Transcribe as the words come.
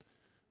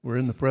We're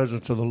in the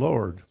presence of the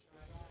Lord.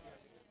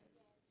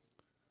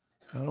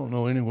 I don't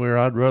know anywhere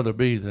I'd rather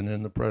be than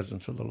in the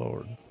presence of the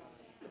Lord.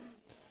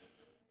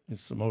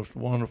 It's the most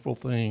wonderful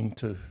thing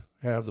to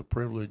have the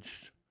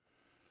privilege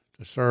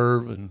to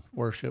serve and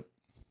worship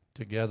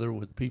together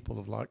with people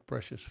of like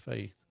precious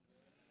faith.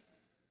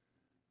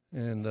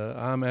 And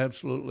I'm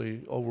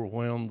absolutely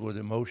overwhelmed with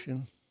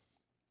emotion.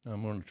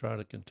 I'm going to try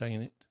to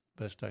contain it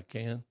best I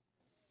can.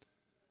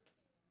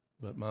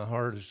 But my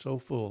heart is so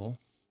full.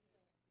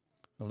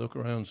 I look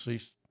around and see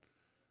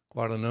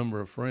quite a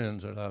number of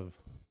friends that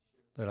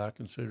I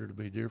consider to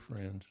be dear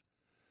friends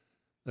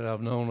that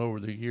I've known over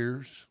the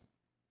years.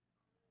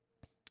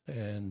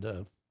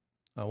 And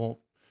I won't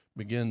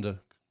begin to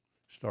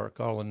start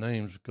calling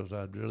names because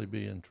I'd really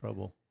be in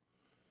trouble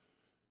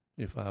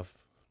if I've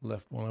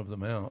left one of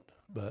them out.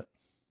 But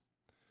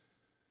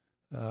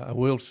I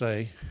will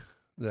say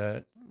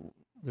that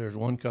there's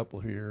one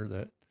couple here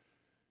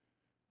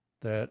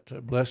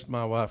that blessed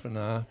my wife and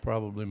I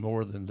probably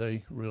more than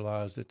they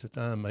realized at the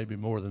time, maybe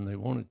more than they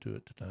wanted to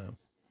at the time.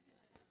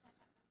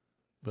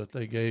 But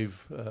they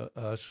gave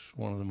us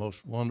one of the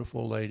most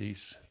wonderful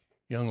ladies,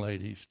 young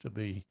ladies, to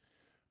be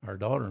our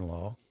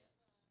daughter-in-law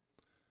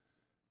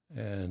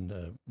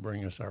and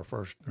bring us our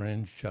first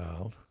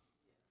grandchild.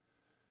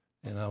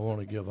 And I want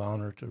to give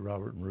honor to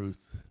Robert and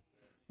Ruth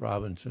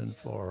Robinson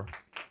for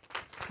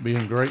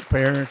being great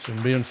parents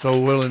and being so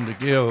willing to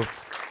give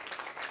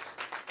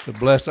to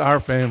bless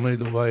our family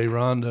the way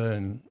Rhonda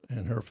and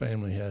her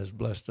family has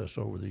blessed us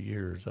over the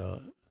years.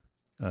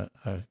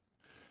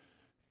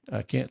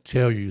 I can't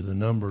tell you the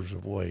numbers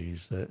of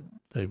ways that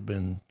they've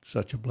been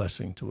such a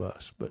blessing to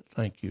us. But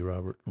thank you,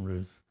 Robert and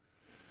Ruth,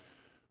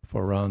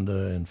 for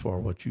Rhonda and for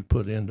what you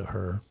put into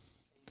her.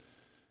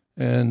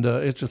 And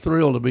it's a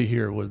thrill to be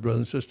here with Brother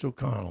and Sister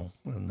O'Connell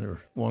and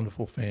their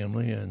wonderful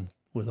family and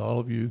with all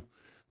of you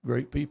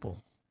great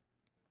people.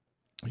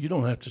 You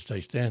don't have to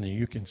stay standing.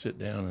 You can sit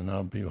down, and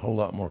I'll be a whole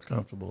lot more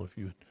comfortable if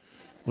you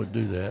would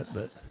do that.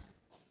 But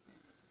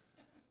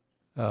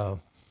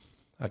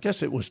I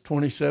guess it was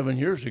 27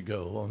 years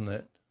ago on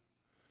that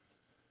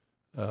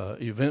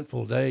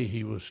eventful day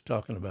he was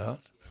talking about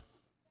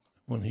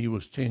when he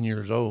was 10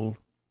 years old.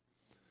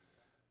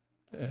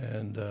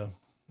 And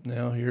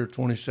now here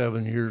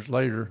 27 years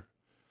later,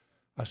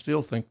 I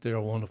still think they're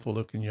a wonderful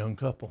looking young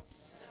couple.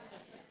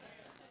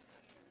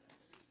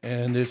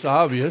 And it's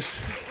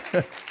obvious,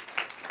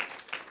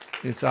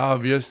 it's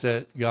obvious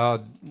that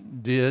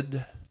God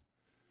did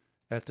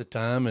at the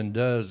time and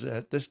does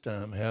at this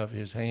time have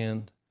his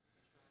hand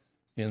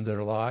in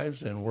their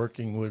lives and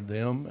working with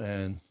them.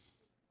 And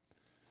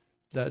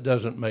that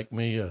doesn't make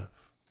me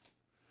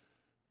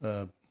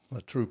a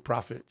true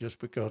prophet just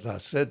because I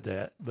said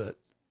that, but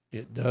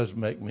it does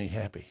make me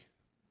happy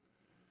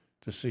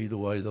to see the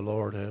way the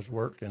Lord has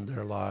worked in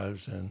their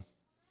lives and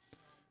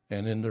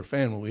in their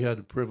family. We had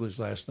the privilege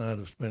last night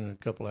of spending a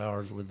couple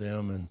hours with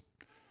them and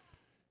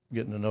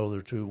getting to know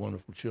their two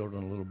wonderful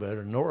children a little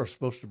better. Nora's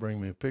supposed to bring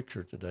me a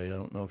picture today. I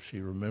don't know if she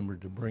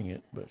remembered to bring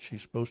it, but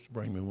she's supposed to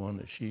bring me one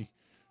that she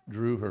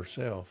drew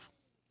herself.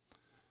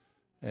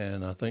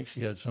 And I think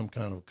she had some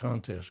kind of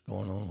contest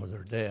going on with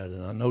her dad,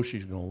 and I know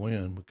she's going to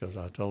win because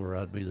I told her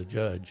I'd be the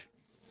judge.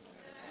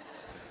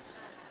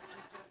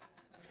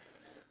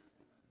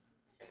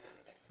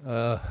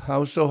 I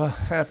was so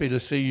happy to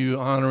see you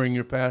honoring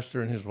your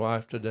pastor and his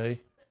wife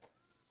today.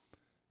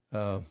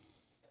 There's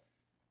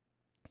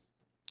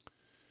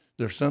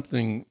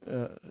something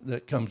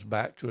that comes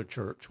back to a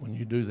church when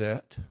you do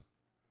that,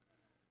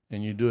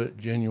 and you do it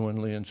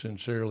genuinely and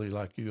sincerely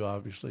like you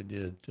obviously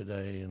did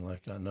today and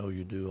like I know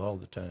you do all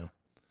the time.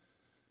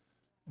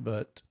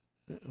 But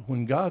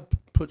when God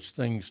puts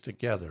things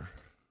together,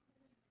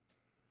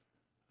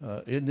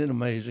 isn't it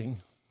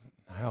amazing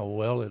how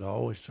well it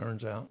always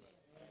turns out?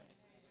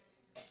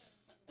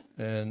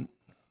 And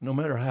no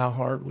matter how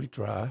hard we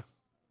try,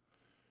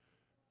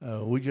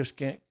 we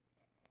can't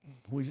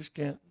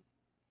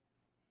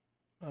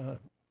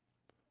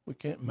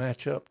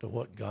match up to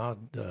what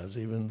God does,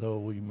 even though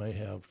we may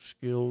have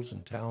skills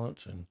and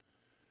talents and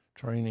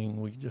training.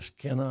 We just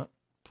cannot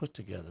put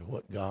together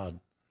what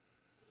God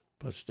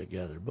puts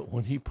together. But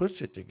when he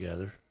puts it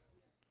together,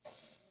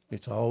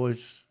 it's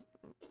always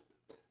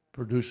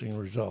producing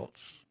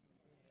results.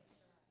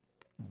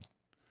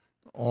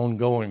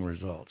 Ongoing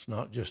results,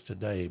 not just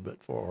today,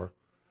 but for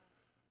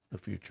the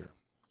future.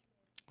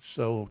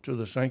 So to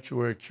the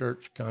Sanctuary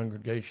Church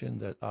congregation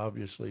that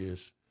obviously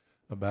is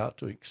about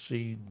to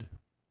exceed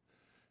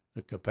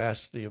the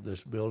capacity of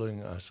this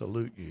building, I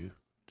salute you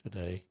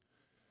today.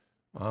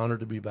 Honored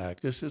to be back.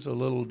 This is a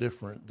little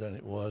different than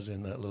it was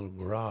in that little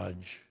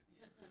garage.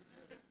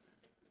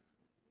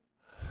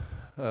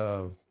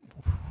 But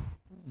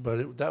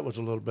that was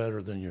a little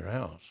better than your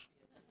house.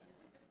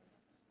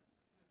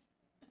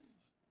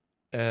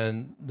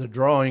 And the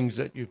drawings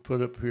that you've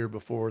put up here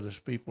before this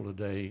people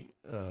today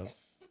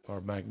are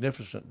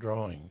magnificent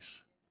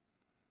drawings.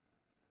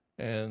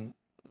 And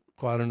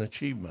quite an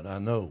achievement, I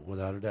know,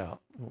 without a doubt,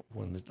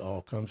 when it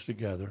all comes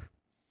together.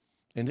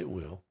 And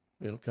it'll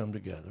come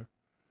together.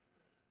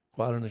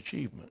 Quite an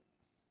achievement.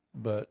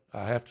 But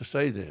I have to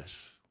say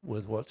this,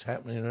 with what's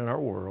happening in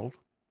our world,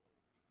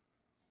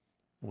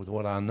 with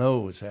what I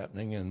know is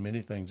happening and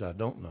many things I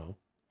don't know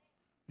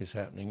is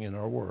happening in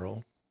our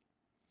world,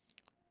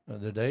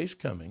 the day's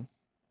coming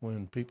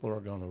when people are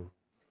going to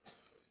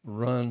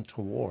run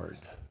toward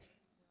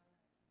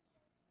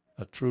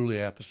a truly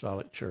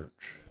apostolic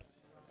church.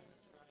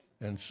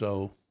 And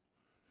so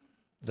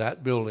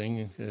that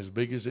building, as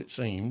big as it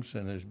seems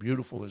and as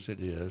beautiful as it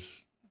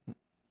is,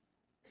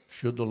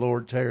 should the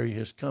Lord tarry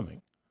his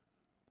coming,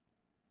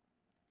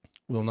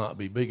 will not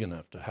be big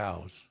enough to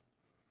house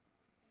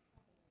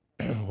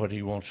what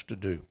he wants to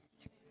do.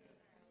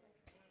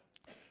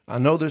 I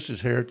know this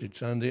is Heritage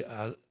Sunday.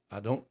 I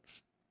don't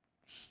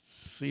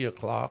see a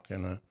clock,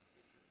 and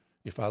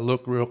if I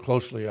look real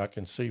closely, I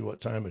can see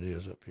what time it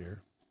is up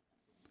here.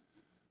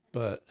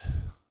 But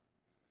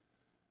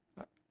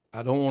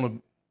I don't want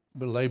to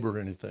belabor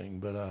anything,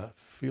 but I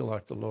feel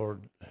like the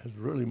Lord has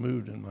really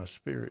moved in my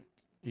spirit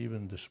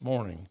even this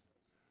morning.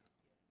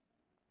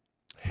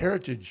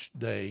 Heritage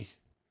Day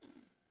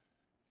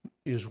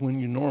is when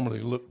you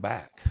normally look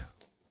back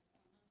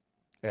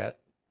at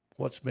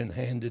what's been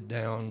handed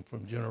down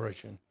from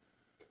generation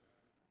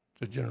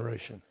to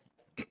generation.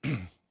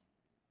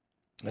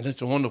 And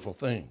it's a wonderful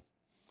thing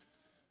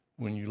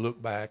when you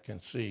look back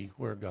and see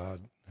where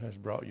God has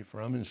brought you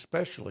from, and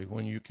especially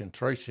when you can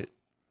trace it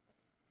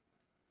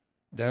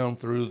down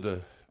through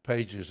the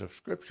pages of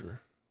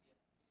Scripture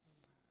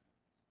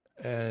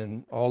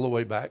and all the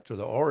way back to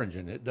the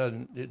origin. It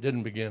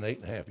didn't begin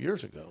 8.5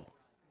 years ago.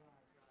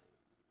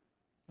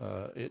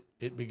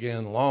 It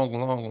began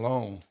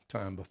long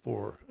time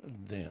before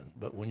then.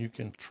 But when you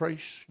can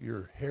trace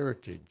your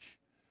heritage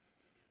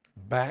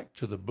back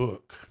to the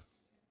book,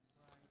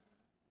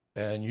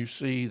 and you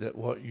see that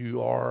what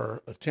you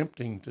are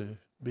attempting to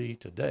be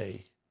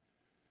today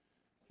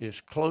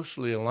is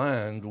closely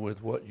aligned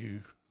with what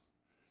you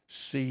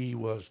see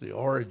was the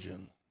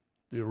origin,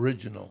 the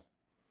original,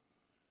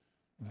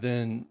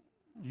 then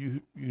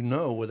you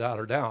know without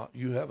a doubt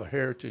you have a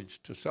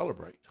heritage to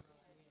celebrate.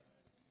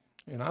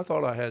 And I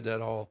thought I had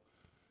that all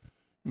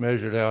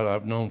measured out.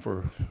 I've known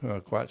for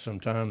quite some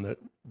time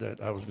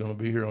that I was going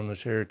to be here on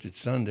this Heritage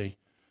Sunday,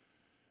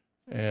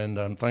 and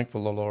I'm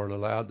thankful the Lord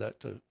allowed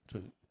that to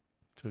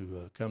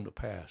come to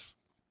pass.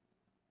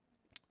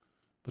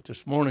 But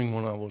this morning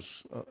when I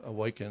was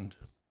awakened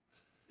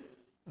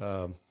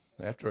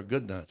after a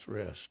good night's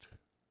rest,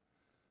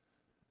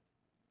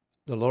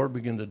 the Lord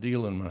began to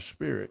deal in my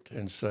spirit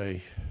and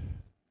say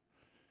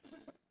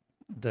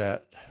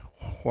that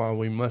while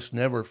we must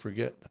never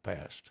forget the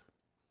past,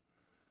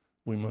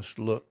 we must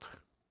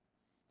look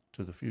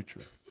to the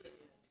future.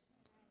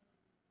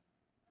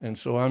 And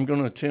so I'm going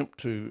to attempt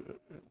to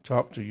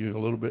talk to you a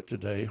little bit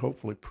today,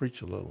 hopefully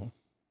preach a little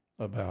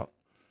about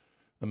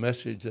a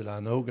message that I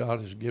know God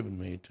has given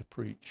me to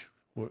preach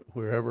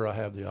wherever I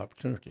have the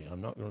opportunity.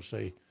 I'm not going to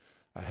say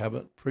I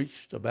haven't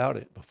preached about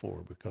it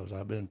before, because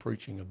I've been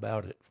preaching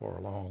about it for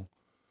a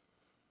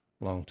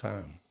long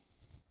time.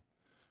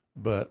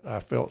 But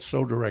I felt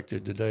so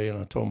directed today, and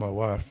I told my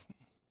wife,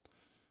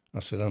 I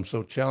said, I'm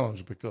so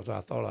challenged because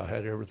I thought I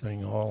had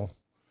everything all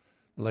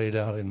laid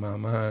out in my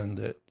mind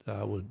that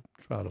I would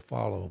try to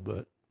follow,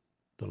 but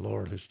the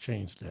Lord has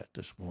changed that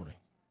this morning.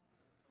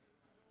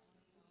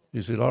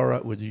 Is it all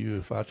right with you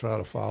if I try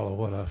to follow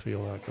what I feel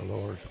like the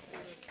Lord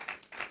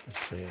has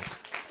said?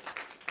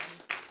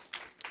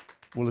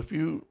 Well, if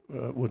you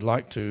would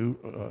like to,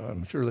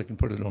 I'm sure they can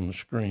put it on the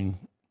screen,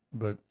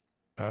 but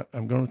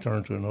I'm going to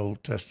turn to an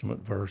Old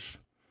Testament verse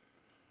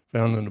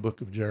found in the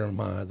book of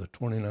Jeremiah, the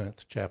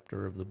 29th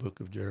chapter of the book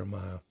of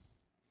Jeremiah,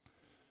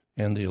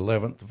 and the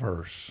 11th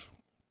verse.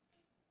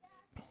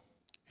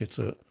 It's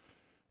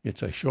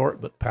a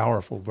short but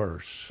powerful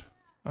verse.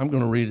 I'm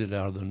going to read it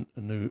out of the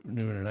New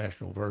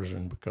International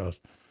Version because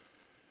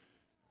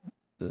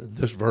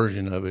this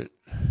version of it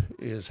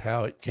is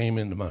how it came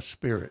into my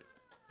spirit,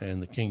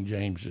 and the King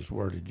James is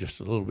worded just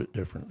a little bit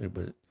differently,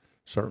 but it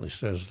certainly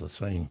says the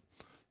same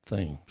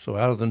thing. So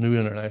out of the New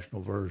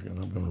International Version,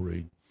 I'm going to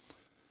read.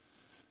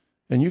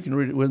 And you can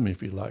read it with me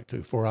if you'd like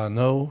to. For I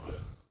know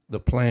the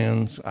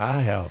plans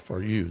I have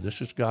for you. This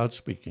is God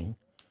speaking.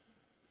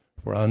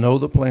 For I know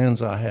the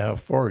plans I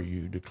have for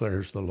you,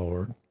 declares the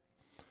Lord.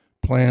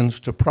 Plans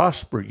to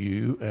prosper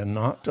you and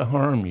not to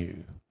harm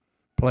you.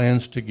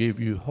 Plans to give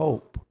you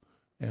hope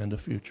and a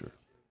future.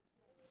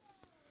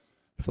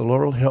 If the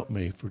Lord will help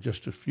me for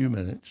just a few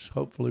minutes,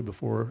 hopefully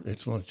before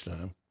it's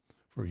lunchtime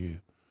for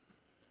you,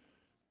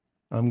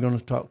 I'm going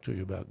to talk to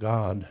you about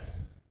God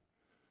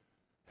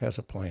has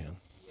a plan.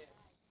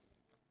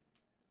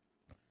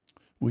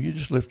 Will you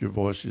just lift your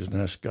voices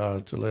and ask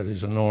God to let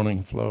his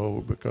anointing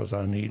flow, because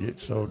I need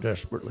it so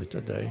desperately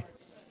today.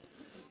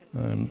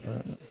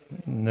 I'm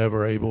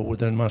never able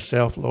within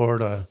myself,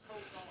 Lord. I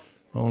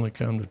only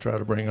come to try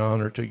to bring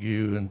honor to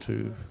you and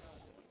to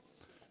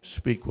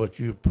speak what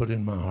you've put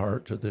in my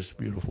heart to this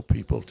beautiful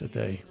people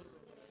today.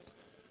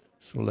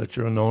 So let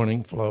your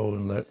anointing flow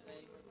and let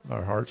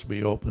our hearts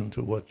be open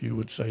to what you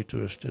would say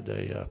to us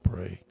today, I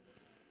pray.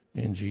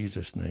 in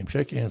Jesus' name.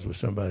 Shake hands with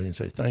somebody and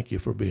say, thank you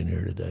for being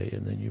here today,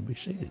 and then you'll be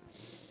seated.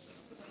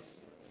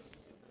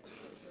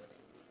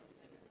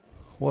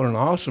 What an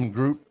awesome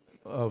group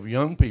of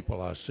young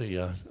people I see.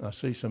 I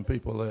see some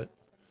people that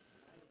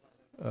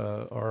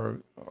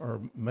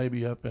are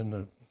maybe up in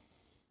the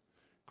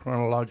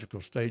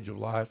chronological stage of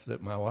life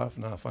that my wife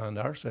and I find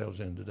ourselves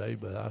in today,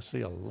 but I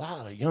see a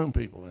lot of young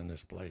people in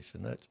this place,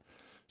 and that's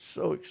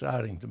so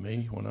exciting to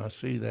me when I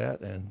see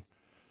that and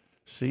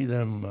see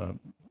them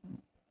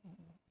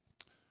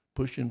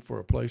pushing for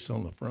a place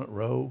on the front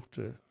row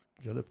to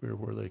get up here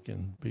where they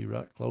can be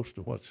right close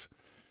to what's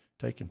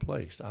taking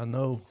place. I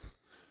know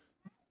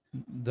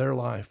their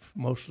life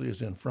mostly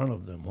is in front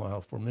of them, while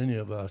for many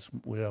of us,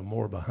 we have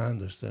more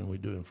behind us than we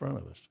do in front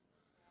of us.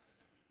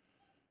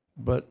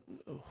 But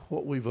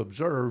what we've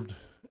observed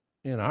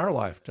in our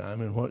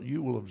lifetime and what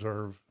you will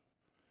observe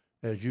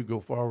as you go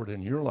forward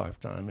in your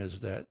lifetime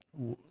is that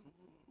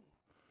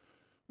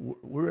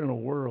we're in a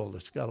world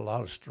that's got a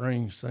lot of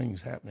strange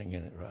things happening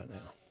in it right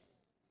now.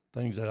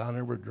 Things that I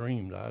never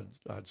dreamed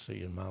I'd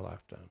see in my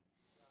lifetime.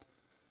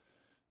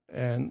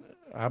 And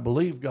I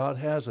believe God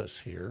has us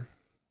here.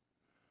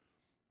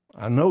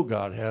 I know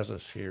God has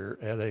us here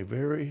at a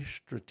very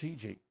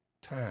strategic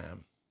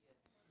time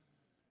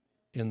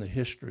in the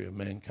history of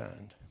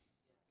mankind.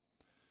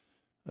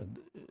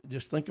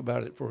 Just think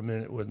about it for a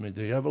minute with me.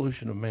 The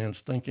evolution of man's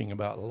thinking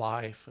about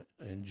life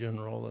in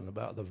general and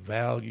about the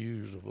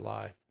values of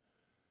life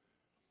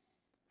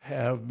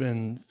have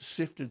been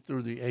sifted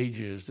through the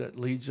ages that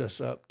leads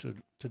us up to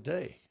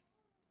today.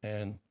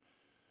 And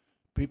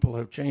people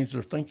have changed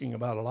their thinking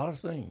about a lot of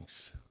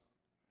things.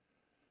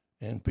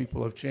 And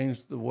people have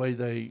changed the way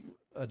they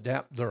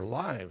adapt their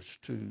lives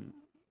to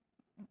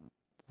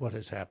what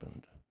has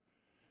happened.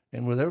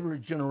 And with every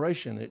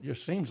generation, it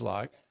just seems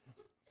like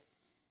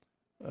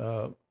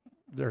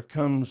there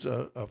comes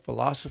a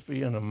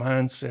philosophy and a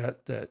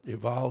mindset that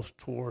evolves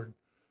toward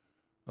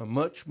a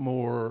much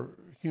more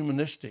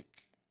humanistic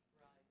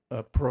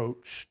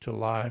approach to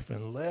life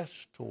and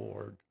less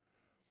toward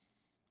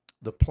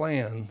the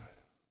plan,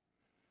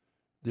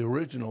 the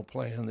original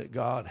plan that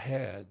God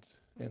had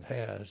and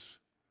has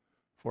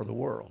for the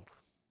world.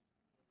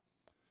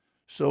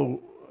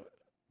 So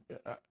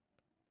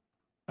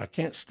I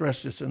can't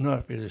stress this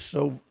enough. It is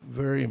so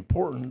very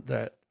important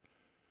that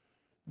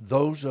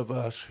those of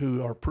us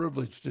who are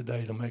privileged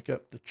today to make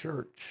up the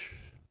church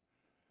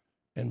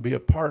and be a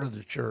part of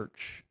the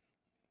church,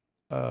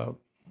 that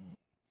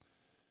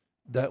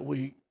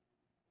we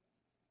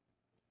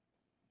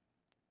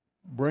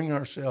bring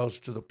ourselves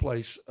to the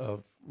place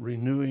of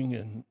renewing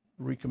and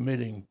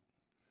recommitting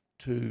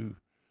to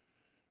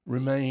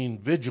remain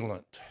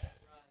vigilant,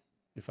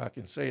 if I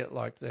can say it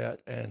like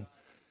that, and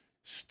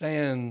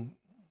stand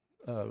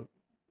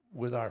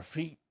with our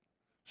feet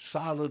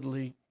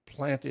solidly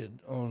planted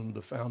on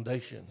the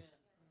foundation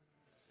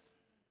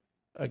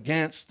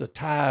against the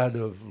tide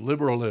of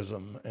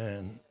liberalism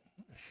and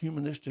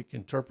humanistic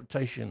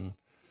interpretation,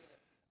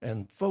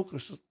 and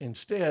focus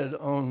instead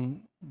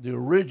on the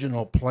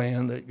original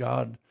plan that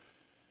God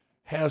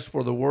has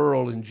for the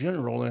world in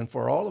general and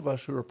for all of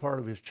us who are part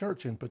of his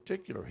church in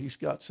particular. He's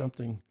got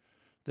something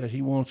that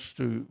he wants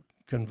to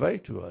convey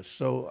to us.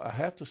 So I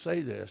have to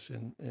say this,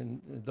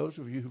 and those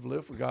of you who've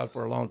lived for God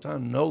for a long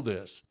time know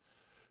this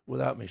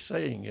without me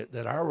saying it,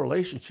 that our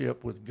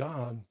relationship with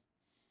God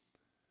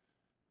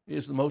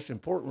is the most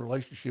important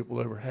relationship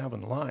we'll ever have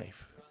in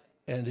life.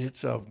 And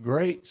it's of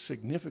great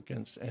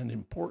significance and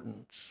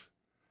importance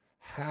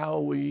how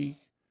we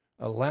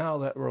allow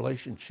that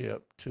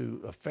relationship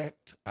to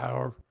affect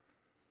our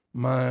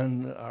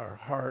mind, our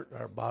heart,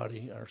 our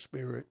body, our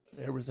spirit,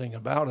 everything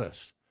about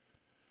us.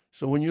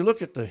 So when you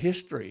look at the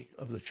history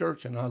of the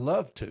church, and I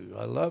love to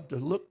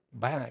look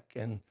back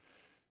and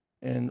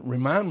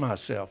remind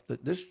myself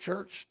that this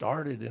church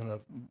started in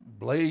a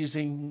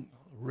blazing,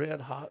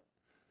 red-hot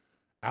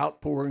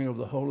outpouring of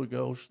the Holy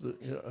Ghost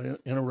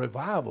in a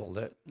revival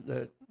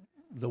that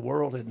the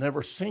world had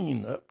never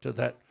seen up to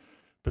that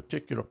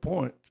particular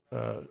point,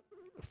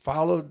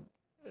 followed,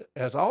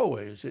 as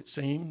always, it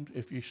seemed,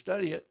 if you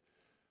study it,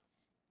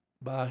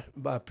 by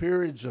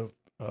periods of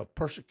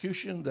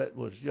persecution that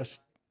was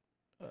just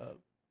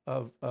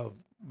of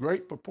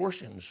great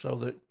proportions, so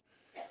that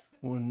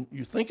when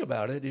you think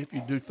about it, if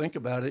you do think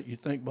about it, you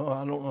think, well,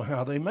 I don't know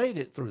how they made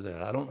it through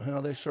that. I don't know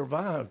how they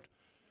survived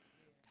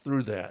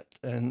through that.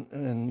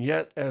 And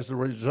yet, as a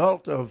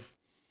result of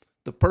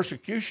the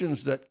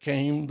persecutions that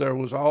came, there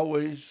was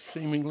always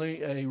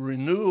seemingly a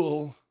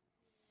renewal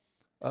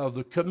of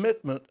the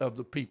commitment of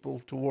the people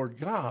toward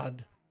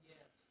God,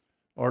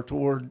 or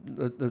toward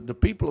the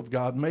people of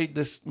God made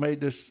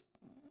this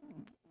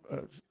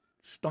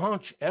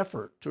staunch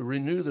effort to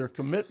renew their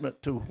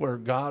commitment to where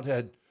God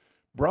had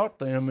brought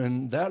them,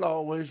 and that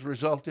always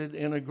resulted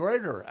in a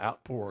greater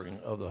outpouring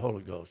of the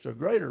Holy Ghost, a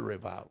greater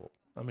revival.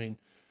 I mean,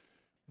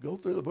 go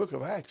through the book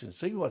of Acts and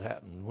see what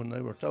happened when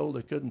they were told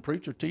they couldn't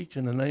preach or teach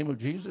in the name of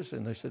Jesus,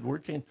 and they said,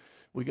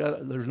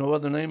 there's no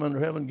other name under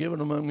heaven given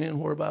among men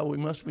whereby we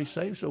must be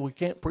saved, so we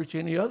can't preach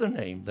any other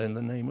name than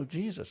the name of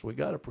Jesus. We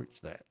got to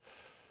preach that.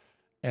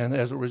 And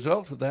as a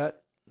result of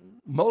that,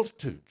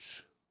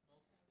 multitudes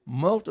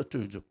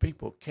of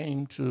people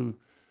came to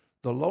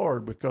the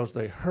Lord because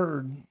they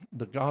heard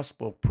the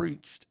gospel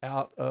preached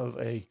out of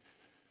a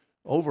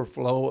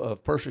overflow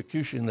of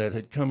persecution that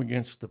had come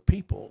against the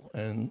people.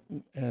 And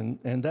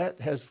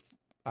that has,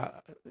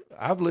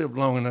 I've lived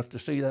long enough to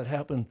see that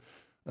happen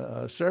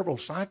several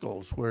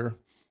cycles where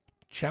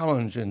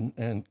challenge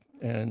and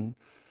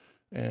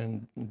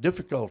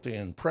difficulty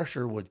and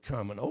pressure would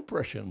come and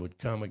oppression would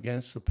come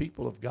against the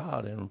people of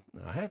God. And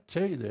I have to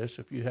tell you this,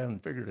 if you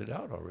haven't figured it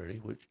out already,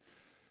 which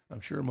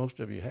I'm sure most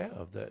of you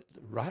have, that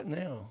right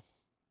now,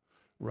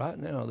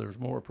 there's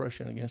more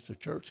oppression against the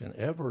church than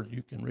ever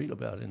you can read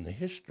about in the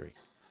history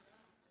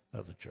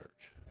of the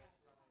church.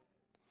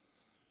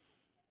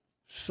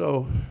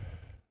 So,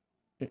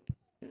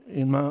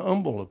 in my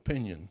humble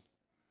opinion,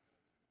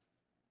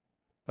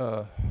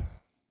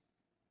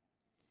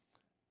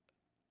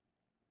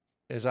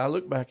 as I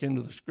look back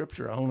into the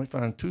scripture, I only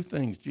find two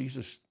things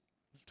Jesus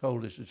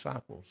told his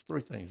disciples,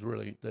 three things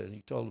really that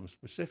he told them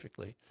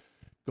specifically.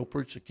 Go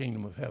preach the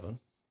kingdom of heaven.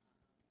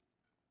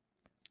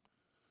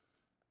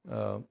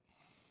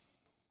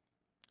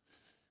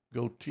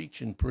 Go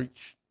teach and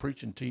preach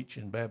and teach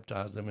and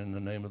baptize them in the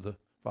name of the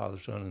Father,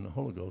 Son, and the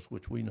Holy Ghost,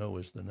 which we know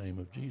is the name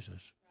of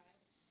Jesus.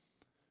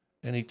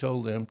 And he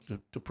told them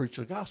to preach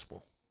the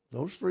gospel.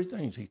 Those three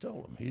things he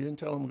told them. He didn't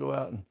tell them to go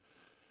out and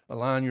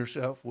align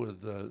yourself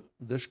with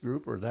this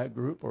group or that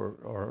group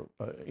or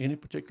any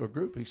particular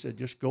group. He said,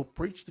 just go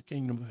preach the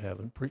kingdom of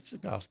heaven, preach the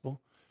gospel.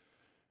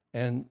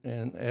 And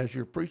as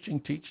you're preaching,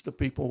 teach the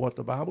people what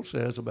the Bible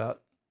says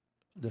about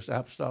this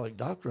apostolic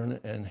doctrine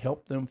and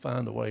help them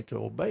find a way to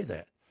obey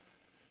that.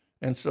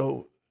 And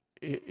so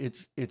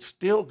it's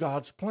still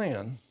God's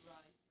plan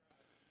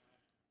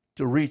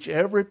to reach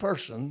every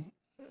person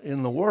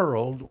in the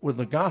world with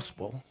the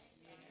gospel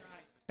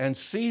and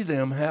see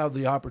them have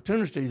the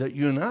opportunity that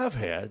you and I have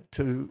had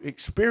to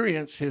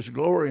experience his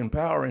glory and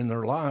power in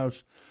their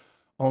lives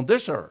on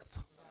this earth.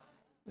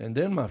 And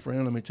then, my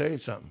friend, let me tell you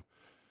something.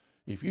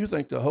 If you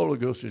think the Holy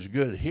Ghost is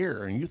good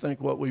here and you think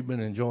what we've been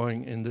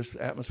enjoying in this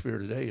atmosphere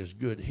today is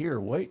good here,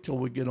 wait till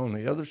we get on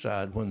the other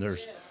side when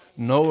there's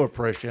no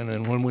oppression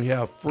and when we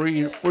have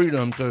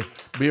freedom to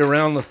be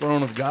around the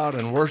throne of God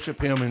and worship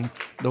him in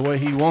the way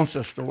he wants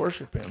us to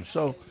worship him.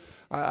 So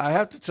I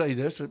have to say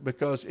this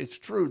because it's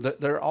true that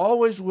there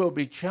always will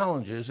be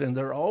challenges and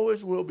there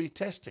always will be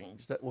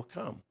testings that will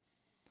come.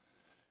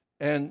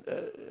 And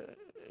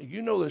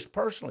you know this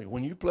personally.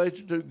 When you pledge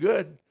to do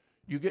good,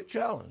 you get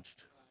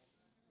challenged.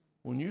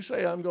 When you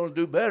say, I'm going to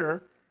do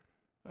better,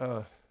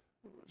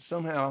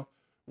 somehow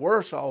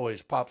worse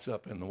always pops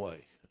up in the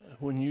way.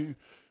 When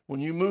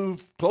you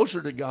move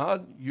closer to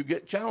God, you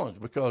get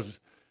challenged because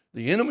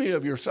the enemy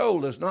of your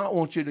soul does not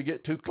want you to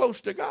get too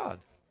close to God.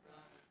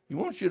 He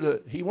wants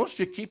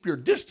to keep your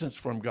distance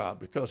from God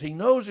because he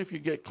knows if you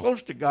get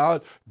close to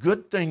God,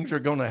 good things are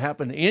going to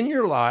happen in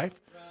your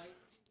life. Right.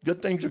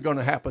 Good things are going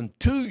to happen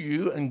to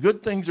you, and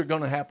good things are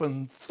going to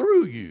happen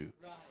through you.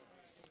 Right.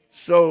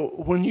 So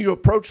when you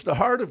approach the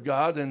heart of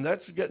God, and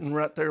that's getting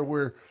right there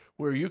where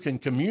you can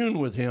commune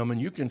with him and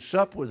you can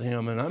sup with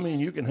him, and I mean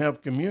you can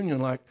have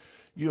communion like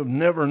you have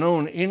never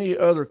known any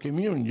other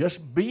communion.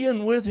 Just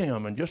being with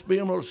him and just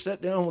being able to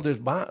sit down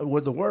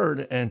with the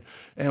Word and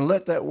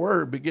let that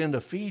Word begin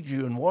to feed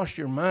you and wash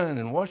your mind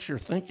and wash your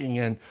thinking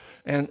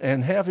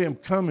and have him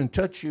come and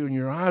touch you and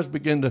your eyes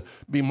begin to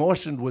be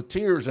moistened with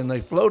tears and they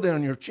flow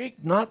down your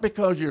cheek, not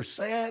because you're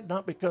sad,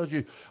 not because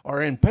you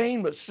are in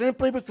pain, but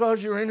simply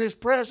because you're in his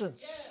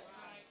presence. Yeah.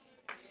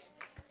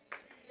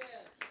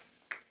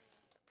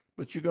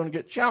 But you're going to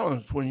get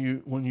challenged when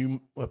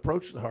you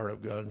approach the heart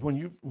of God. When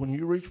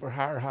you reach for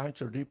higher heights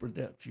or deeper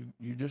depths,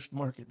 you just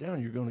mark it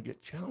down. You're going to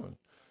get challenged.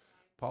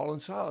 Paul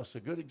and Silas,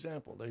 a good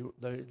example.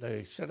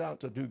 They set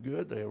out to do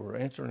good. They were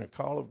answering a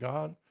call of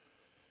God.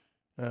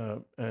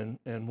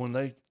 And when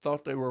they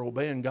thought they were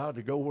obeying God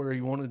to go where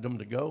he wanted them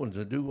to go and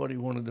to do what he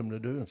wanted them to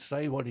do and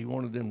say what he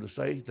wanted them to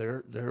say,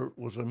 there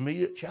was an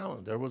immediate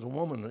challenge. There was a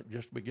woman that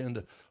just began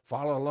to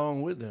follow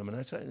along with them. And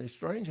it's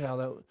strange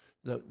how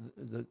the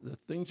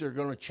things that are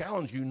going to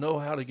challenge you know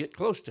how to get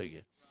close to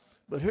you.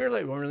 But here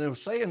they were, and they were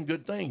saying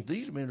good things.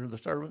 These men are the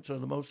servants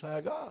of the Most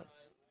High God.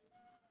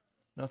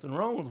 Nothing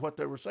wrong with what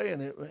they were saying.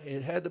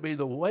 It had to be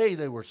the way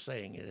they were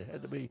saying it. It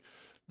had to be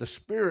the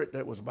spirit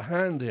that was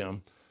behind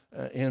them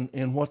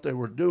in what they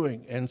were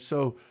doing. And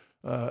so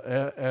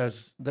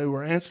as they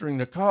were answering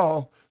the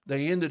call,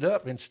 they ended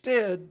up,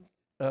 instead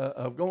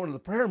of going to the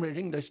prayer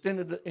meeting, they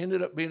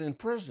ended up being in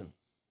prison.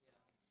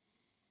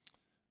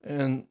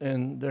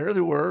 And there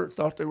they were,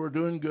 thought they were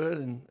doing good,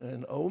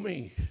 and oh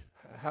me,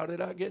 how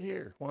did I get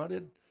here? Why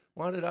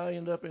did I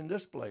end up in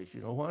this place?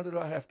 Why did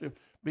I have to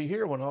be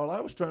here when all I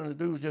was trying to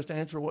do was just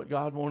answer what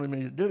God wanted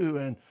me to do?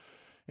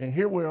 And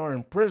here we are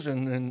in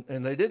prison,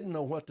 and they didn't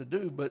know what to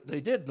do, but they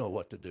did know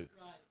what to do.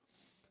 Right.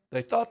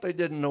 They thought they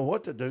didn't know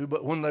what to do,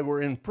 but when they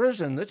were in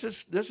prison,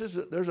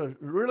 there's a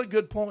really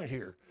good point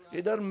here. Right.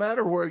 It doesn't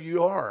matter where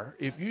you are.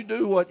 If you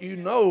do what you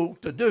know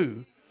to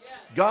do,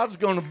 God's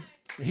going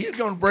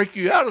to break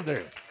you out of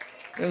there.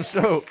 And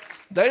so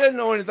they didn't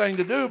know anything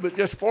to do but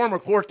just form a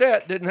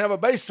quartet. Didn't have a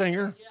bass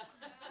singer.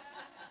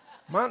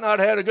 Might not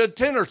have had a good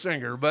tenor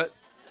singer, but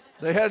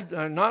they had,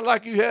 not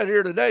like you had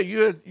here today.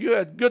 You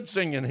had good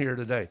singing here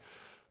today.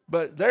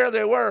 But there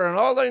they were, and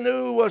all they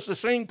knew was to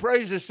sing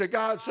praises to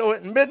God. So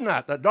at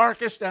midnight, the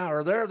darkest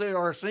hour, there they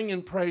are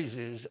singing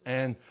praises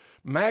and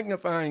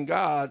magnifying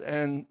God.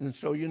 And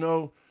so you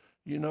know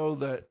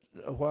that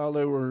while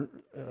they were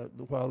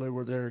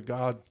there,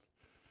 God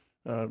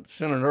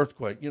sent an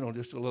earthquake.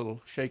 Just a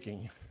little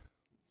shaking.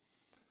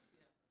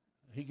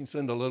 He can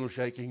send a little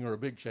shaking or a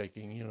big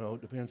shaking.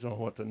 It depends on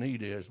what the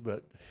need is.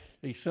 But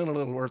he sent a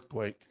little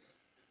earthquake,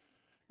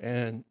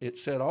 and it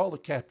set all the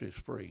captives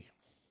free.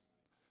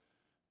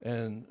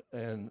 And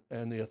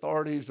the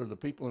authorities or the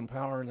people in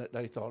power in that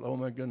day thought, oh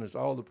my goodness,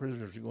 all the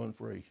prisoners are going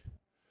free.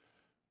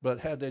 But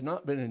had they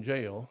not been in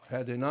jail,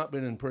 had they not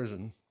been in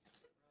prison,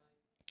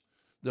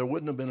 there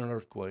wouldn't have been an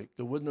earthquake.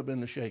 There wouldn't have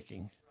been the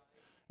shaking.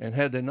 And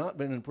had they not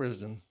been in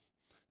prison,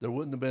 there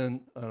wouldn't have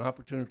been an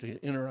opportunity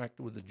to interact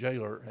with the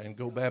jailer and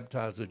go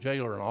baptize the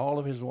jailer and all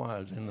of his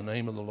wives in the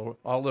name of the Lord,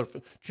 all their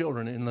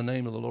children in the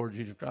name of the Lord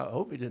Jesus Christ. I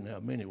hope he didn't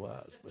have many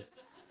wives,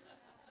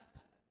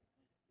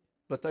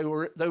 but they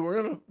were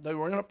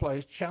in a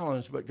place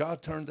challenged, but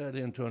God turned that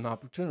into an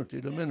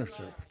opportunity to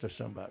minister to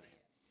somebody.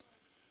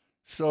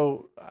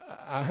 So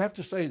I have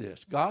to say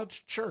this: God's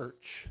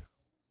church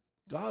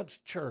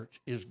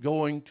is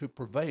going to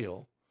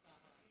prevail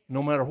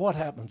no matter what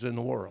happens in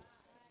the world.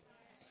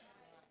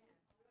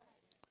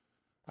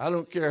 I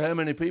don't care how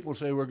many people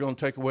say we're going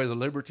to take away the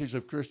liberties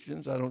of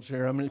Christians. I don't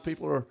care how many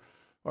people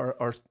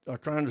are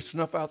trying to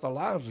snuff out the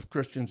lives of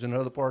Christians in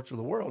other parts of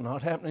the world.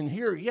 Not happening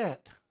here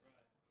yet.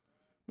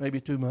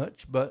 Maybe too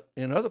much, but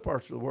in other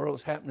parts of the world,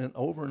 it's happening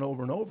over and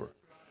over and over.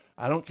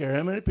 I don't care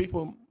how many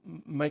people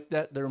make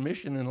that their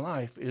mission in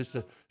life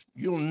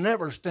you'll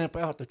never stamp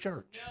out the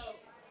church.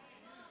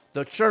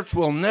 The church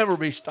will never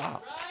be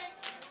stopped.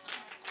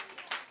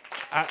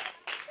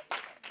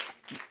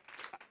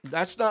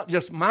 That's not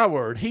just my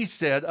word. He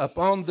said,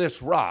 upon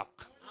this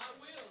rock.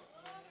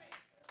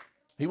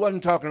 He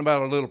wasn't talking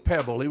about a little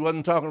pebble. He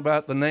wasn't talking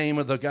about the name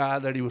of the guy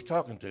that he was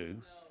talking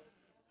to,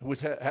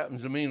 which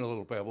happens to mean a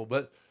little pebble,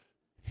 but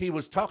he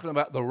was talking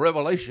about the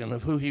revelation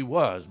of who he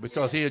was,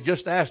 because he had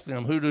just asked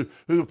them, who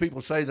do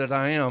people say that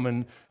I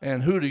am,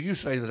 and who do you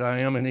say that I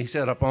am? And he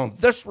said, upon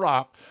this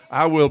rock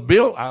I will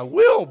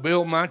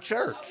build my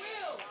church.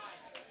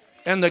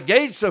 And the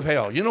gates of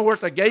hell, you know where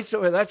the gates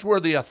of hell, that's where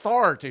the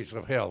authorities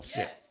of hell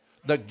sit.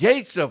 The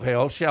gates of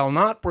hell shall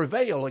not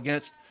prevail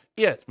against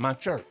it, my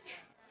church.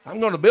 I'm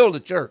going to build a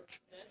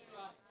church.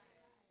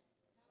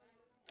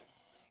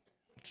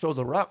 So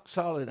the rock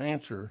solid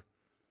answer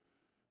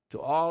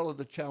to all of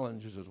the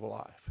challenges of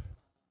life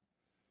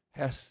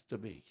has to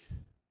be,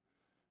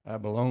 I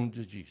belong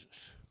to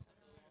Jesus.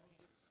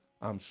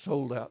 I'm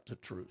sold out to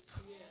truth.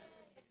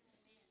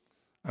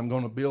 I'm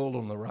going to build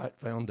on the right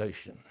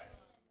foundation.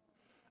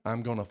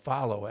 I'm going to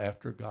follow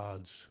after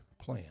God's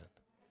plan.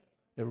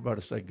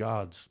 Everybody say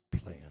God's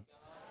plan.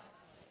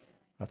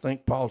 I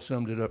think Paul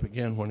summed it up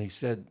again when he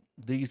said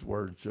these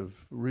words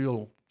of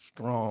real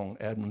strong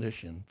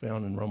admonition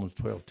found in Romans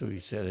 12:2. He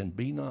said, and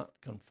be not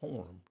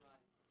conformed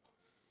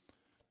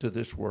to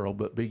this world,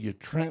 but be ye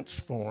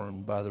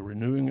transformed by the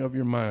renewing of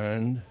your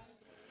mind,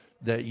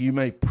 that you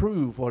may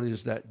prove what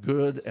is that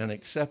good and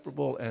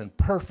acceptable and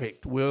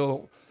perfect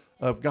will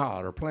of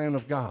God, or plan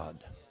of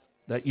God.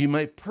 That you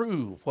may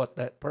prove what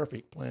that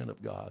perfect plan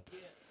of God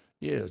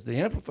is. The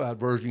Amplified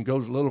Version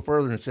goes a little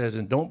further and says,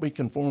 and don't be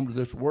conformed to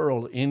this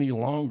world any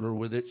longer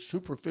with its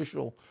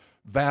superficial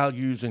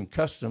values and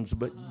customs,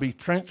 but be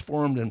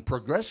transformed and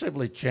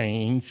progressively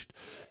changed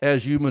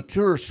as you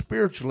mature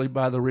spiritually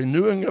by the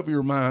renewing of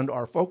your mind,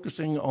 are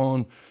focusing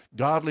on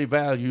godly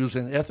values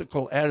and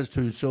ethical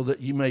attitudes, so that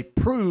you may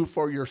prove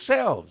for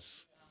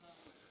yourselves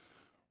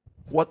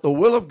what the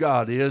will of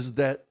God is,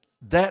 that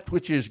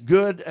which is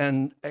good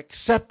and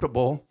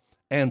acceptable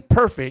and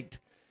perfect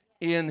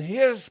in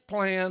his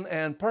plan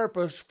and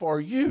purpose for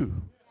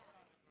you.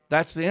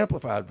 That's the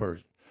Amplified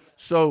Version.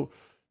 So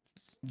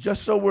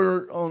just so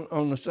we're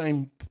on the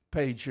same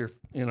page here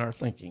in our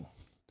thinking,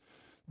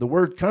 the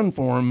word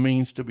conform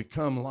means to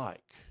become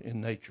like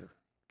in nature,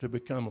 to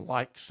become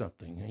like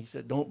something. And he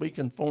said, don't be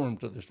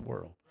conformed to this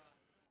world.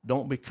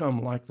 Don't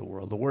become like the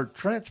world. The word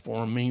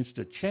transform means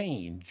to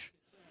change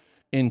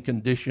in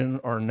condition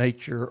or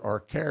nature or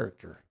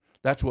character.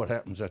 That's what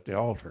happens at the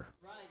altar.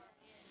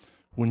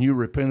 When you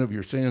repent of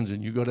your sins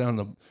and you go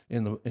down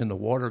in the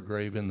water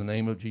grave in the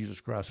name of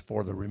Jesus Christ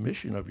for the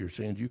remission of your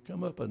sins, you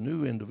come up a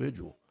new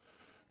individual.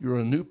 You're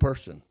a new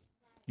person.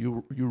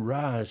 You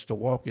rise to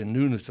walk in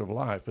newness of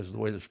life, is the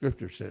way the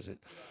Scripture says it.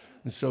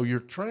 And so you're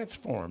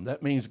transformed.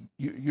 That means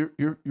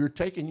you're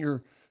taking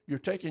your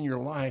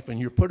life and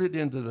you put it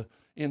into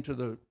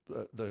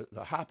the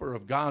hopper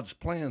of God's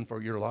plan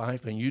for your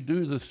life, and you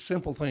do the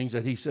simple things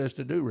that he says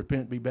to do: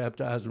 repent, be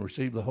baptized, and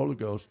receive the Holy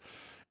Ghost.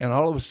 And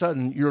all of a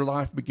sudden, your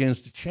life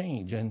begins to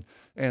change. And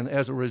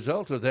as a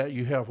result of that,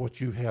 you have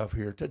what you have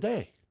here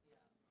today.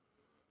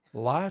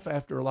 Life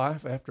after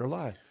life after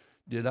life.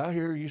 Did I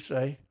hear you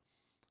say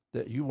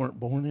that you weren't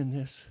born in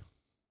this,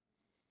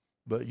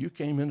 but you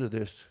came into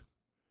this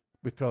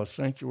because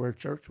Sanctuary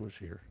Church was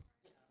here?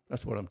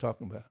 That's what I'm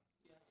talking about.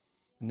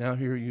 Now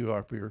here you are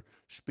up here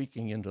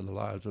speaking into the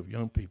lives of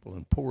young people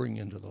and pouring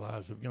into the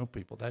lives of young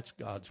people. That's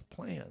God's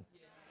plan.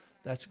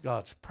 That's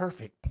God's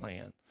perfect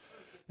plan.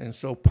 And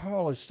so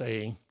Paul is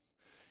saying,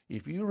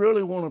 if you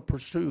really want to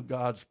pursue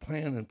God's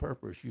plan and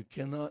purpose, you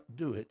cannot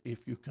do it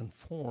if you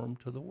conform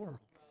to the world.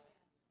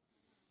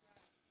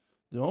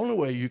 The only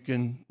way you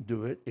can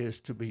do it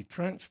is to be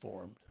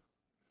transformed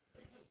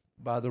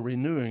by the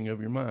renewing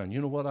of your mind.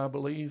 You know what I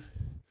believe?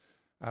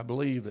 I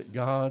believe that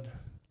God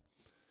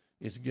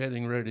is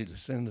getting ready to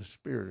send a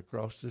spirit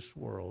across this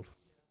world,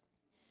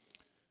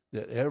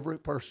 that every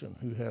person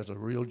who has a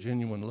real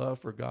genuine love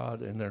for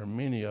God, and there are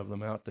many of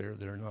them out there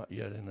that are not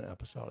yet in the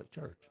apostolic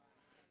church,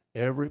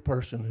 every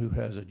person who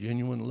has a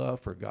genuine love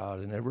for God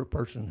and every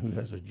person who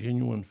has a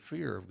genuine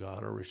fear of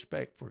God or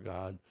respect for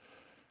God,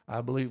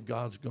 I believe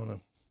God's going to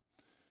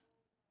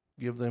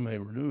give them a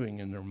renewing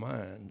in their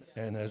mind.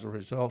 And as a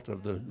result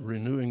of the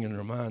renewing in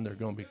their mind, there's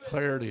going to be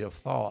clarity of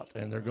thought,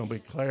 and there's going to be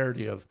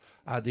clarity of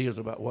ideas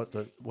about what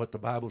the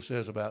Bible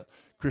says about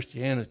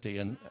Christianity.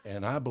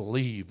 And I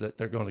believe that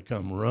they're going to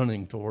come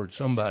running towards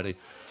somebody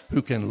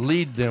who can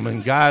lead them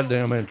and guide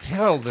them and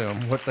tell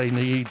them what they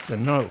need to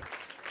know.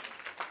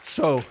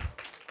 So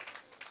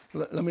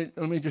let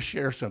me just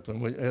share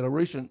something. At a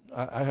recent,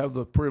 I have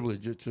the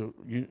privilege. It's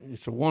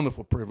a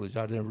wonderful privilege.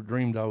 I never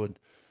dreamed I would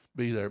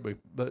be there,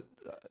 but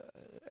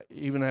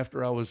even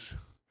after I was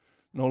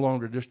no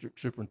longer district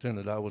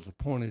superintendent, I was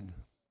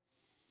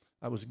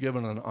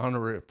given an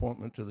honorary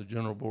appointment to the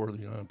General Board of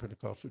the United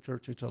Pentecostal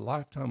Church. It's a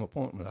lifetime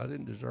appointment. I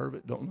didn't deserve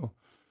it. Don't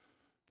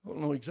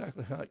know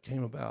exactly how it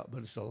came about, but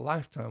it's a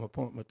lifetime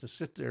appointment to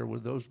sit there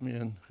with those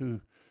men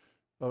who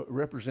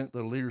represent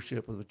the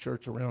leadership of the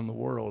church around the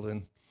world.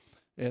 And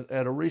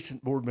at a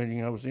recent board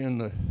meeting I was in,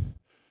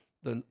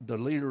 the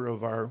leader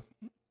of our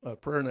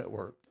prayer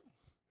network,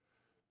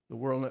 the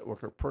World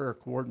Network, our prayer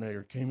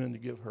coordinator, came in to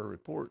give her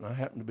report, and I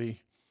happened to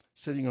be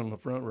sitting on the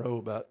front row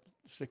about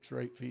 6 or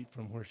 8 feet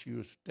from where she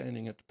was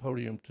standing at the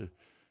podium to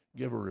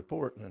give her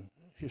report. And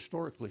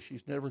historically,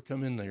 she's never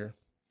come in there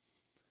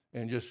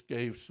and just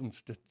gave some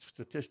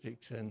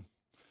statistics and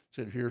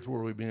said, here's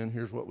where we've been,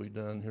 here's what we've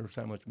done, here's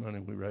how much money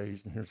we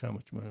raised, and here's how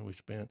much money we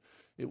spent.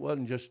 It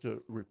wasn't just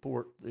a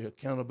report, the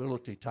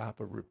accountability type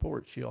of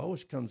report. She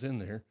always comes in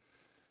there.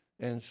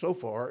 And so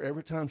far,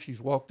 every time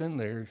she's walked in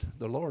there,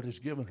 the Lord has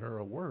given her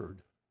a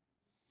word.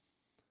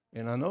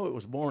 And I know it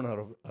was born out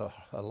of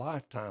a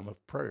lifetime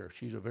of prayer.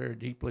 She's a very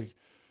deeply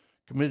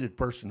committed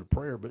person to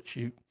prayer, but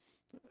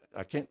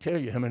I can't tell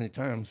you how many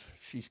times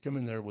she's come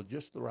in there with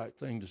just the right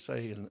thing to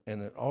say,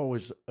 and it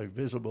always a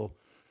visible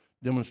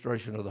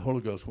demonstration of the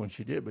Holy Ghost when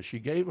she did. But she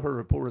gave her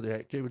report of the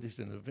activities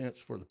and events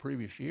for the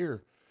previous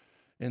year,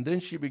 and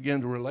then she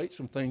began to relate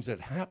some things that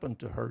happened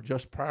to her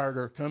just prior to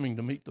her coming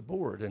to meet the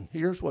board. And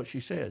here's what she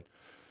said.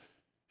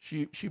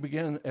 She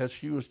began, as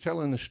she was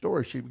telling the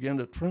story, she began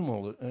to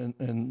tremble,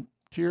 and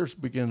tears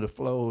began to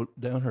flow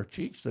down her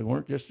cheeks. They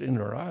weren't just in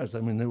her eyes.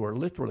 I mean, they were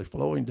literally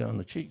flowing down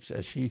the cheeks.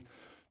 As she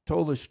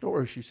told this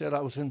story, she said,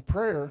 I was in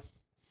prayer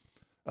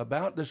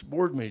about this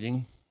board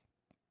meeting,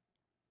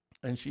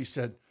 and she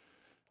said,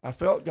 I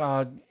felt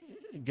God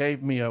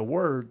gave me a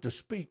word to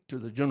speak to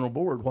the general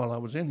board while I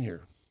was in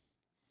here.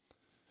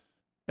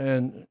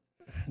 And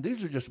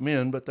these are just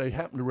men, but they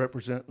happen to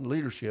represent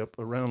leadership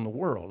around the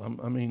world.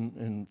 I mean,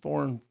 in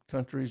foreign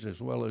countries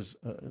as well as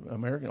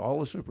American, all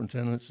the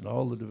superintendents and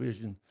all the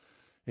division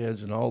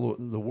heads and all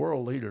the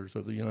world leaders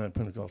of the United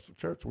Pentecostal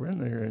Church were in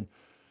there.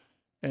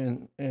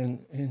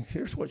 And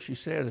here's what she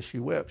said as she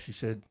wept. She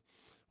said,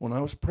 when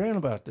I was praying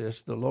about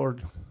this, the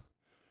Lord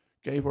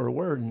gave her a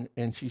word,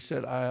 and she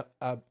said,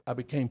 I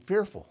became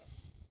fearful.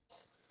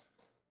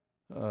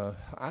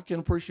 I can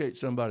appreciate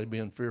somebody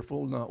being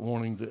fearful, not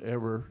wanting to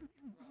ever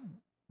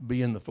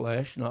be in the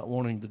flesh, not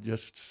wanting to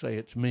just say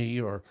it's me,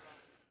 or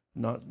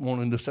not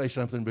wanting to say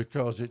something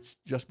because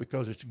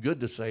it's good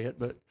to say it.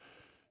 But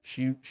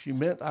she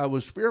meant I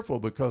was fearful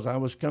because I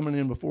was coming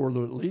in before the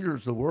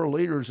leaders, the world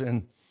leaders.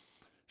 And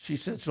she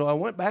said, so I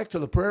went back to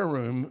the prayer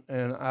room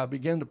and I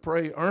began to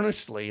pray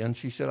earnestly. And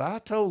she said, I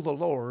told the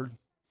Lord,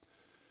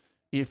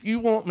 if you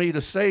want me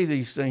to say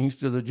these things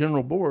to the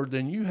general board,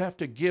 then you have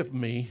to give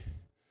me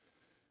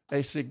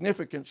a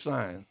significant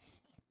sign.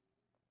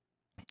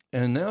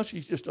 And now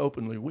she's just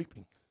openly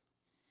weeping.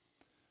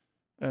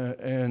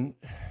 And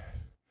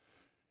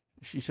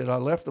she said, I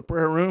left the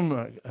prayer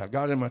room, I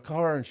got in my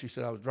car, and she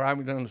said, I was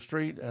driving down the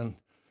street, and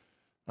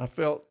I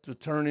felt to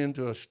turn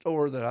into a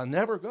store that I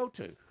never go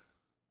to.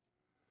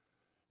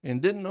 And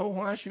didn't know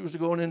why she was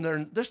going in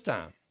there this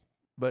time.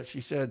 But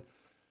she said,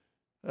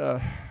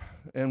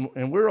 and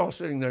we're all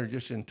sitting there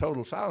just in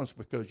total silence,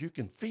 because you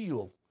can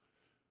feel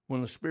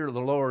when the Spirit of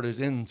the Lord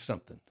is in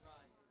something.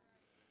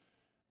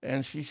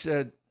 And she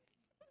said,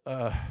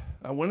 I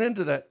went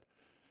into that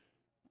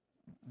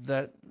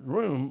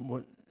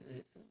room,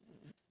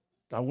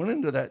 I went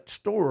into that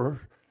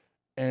store,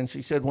 and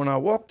she said, when I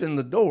walked in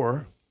the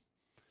door,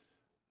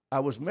 I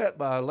was met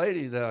by a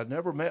lady that I'd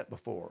never met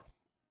before.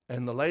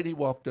 And the lady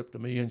walked up to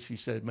me and she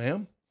said,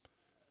 "Ma'am,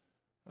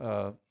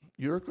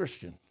 you're a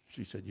Christian?"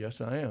 She said,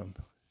 "Yes, I am."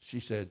 She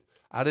said,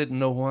 "I didn't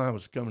know why I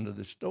was coming to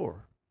this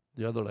store."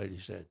 The other lady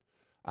said,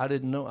 "I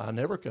didn't know. I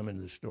never come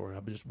into this store. I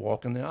was just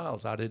walking the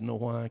aisles. I didn't know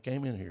why I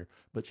came in here."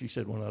 But she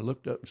said, "When I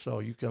looked up and saw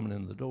you coming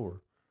in the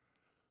door,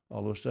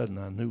 all of a sudden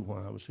I knew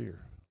why I was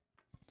here."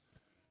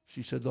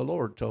 She said, "The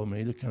Lord told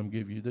me to come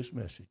give you this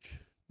message."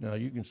 Now,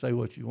 you can say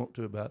what you want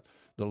to about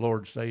the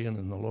Lord saying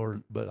and the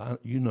Lord,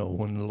 but you know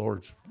when the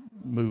Lord's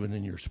moving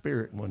in your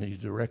spirit and when he's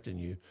directing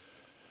you.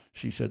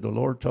 She said, "The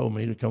Lord told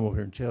me to come over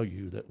here and tell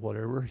you that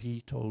whatever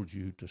he told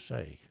you to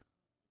say,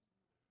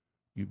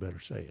 you better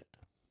say it."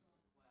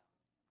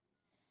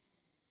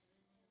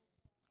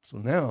 So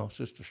now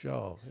Sister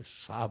Shaw is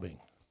sobbing,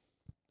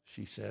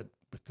 she said,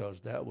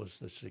 because that was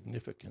the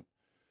significant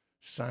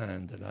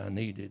sign that I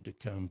needed to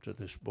come to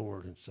this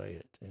board and say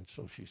it. And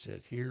so she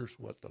said, "Here's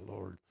what the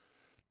Lord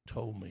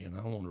told me," and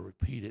I want to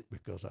repeat it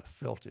because I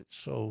felt it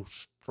so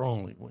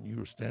strongly when you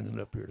were standing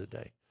up here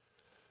today.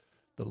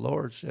 The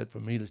Lord said for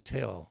me to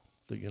tell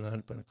the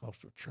United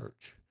Pentecostal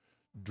Church,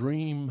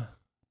 "Dream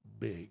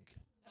big,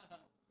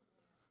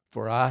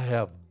 for I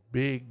have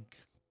big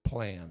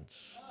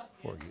plans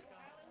for you."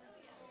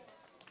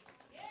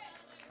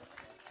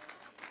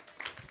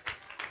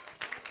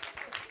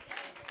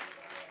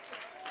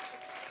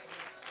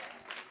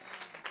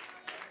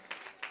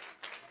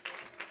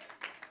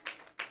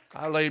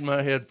 I laid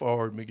my head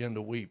forward and began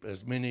to weep,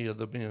 as many of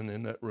the men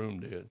in that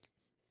room did.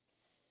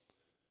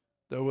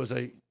 There was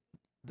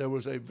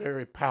a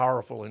very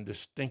powerful and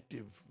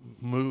distinctive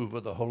move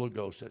of the Holy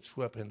Ghost that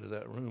swept into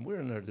that room. We're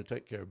in there to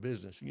take care of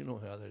business. You know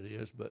how that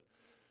is, but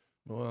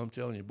well, I'm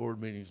telling you,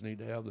 board meetings need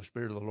to have the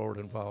Spirit of the Lord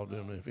involved in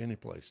them if any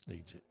place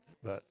needs it.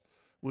 But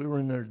we were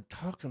in there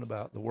talking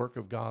about the work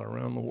of God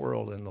around the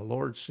world, and the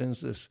Lord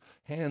sends this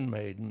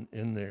handmaiden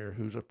in there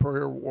who's a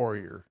prayer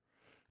warrior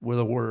with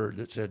a word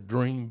that said,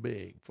 "Dream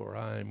big, for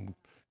I'm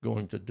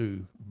going to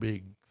do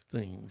big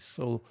things."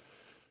 So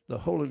the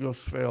Holy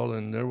Ghost fell,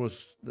 and there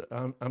was,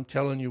 I'm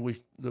telling you,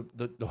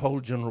 the whole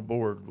general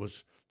board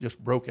was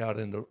just broke out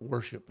into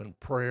worship and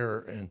prayer,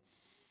 and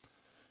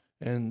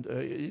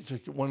it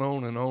just went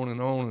on and on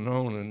and on and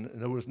on, and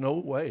there was no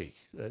way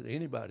that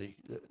anybody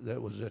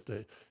that was at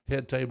the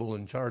head table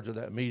in charge of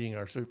that meeting,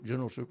 our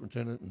general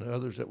superintendent and the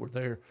others that were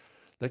there,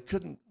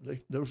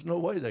 there was no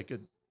way they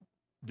could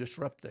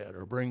disrupt that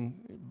or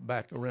bring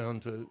back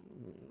around to,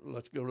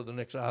 let's go to the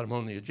next item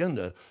on the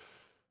agenda.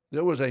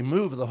 There was a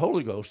move of the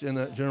Holy Ghost in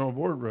that general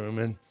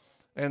boardroom,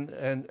 and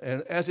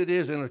as it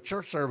is in a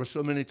church service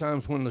so many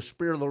times, when the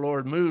Spirit of the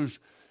Lord moves,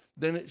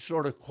 then it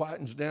sort of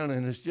quietens down,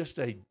 and it's just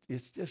a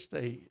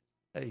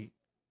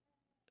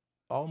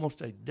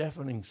almost a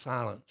deafening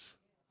silence,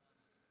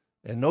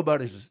 and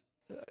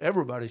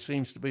everybody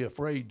seems to be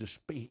afraid to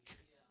speak.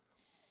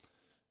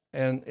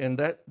 And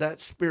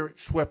that spirit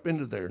swept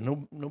into there.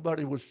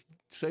 Nobody was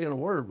saying a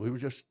word. We were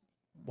just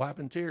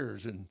wiping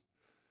tears. And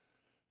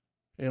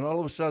all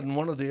of a sudden,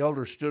 one of the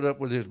elders stood up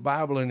with his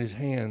Bible in his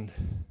hand.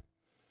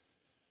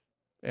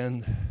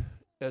 And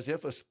as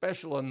if a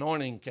special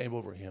anointing came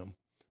over him,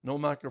 no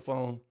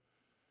microphone,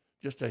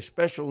 just a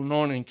special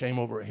anointing came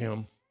over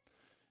him,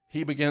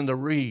 he began to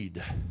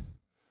read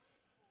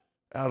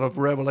out of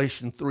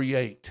Revelation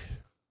 3:8.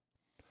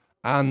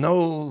 "I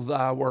know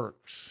thy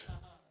works.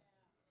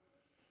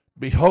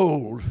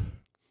 Behold,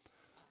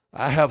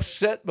 I have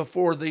set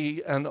before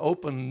thee an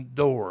open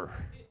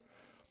door,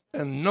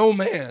 and no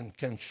man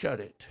can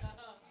shut it.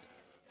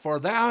 For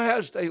thou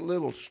hast a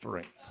little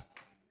strength,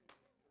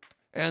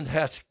 and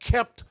hast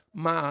kept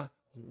my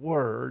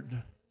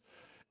word,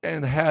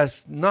 and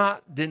hast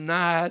not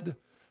denied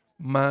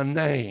my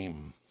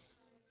name."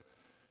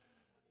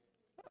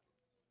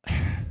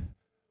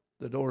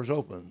 The door's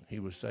open, he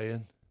was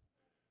saying,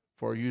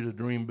 for you to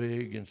dream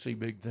big and see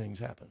big things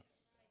happen.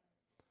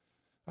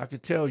 I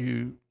could tell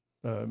you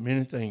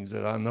many things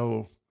that I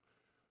know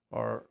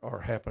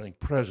are happening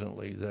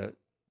presently that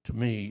to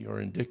me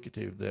are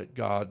indicative that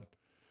God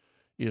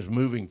is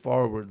moving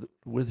forward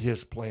with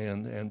his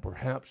plan, and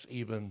perhaps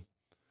even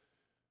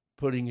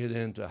putting it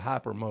into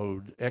hyper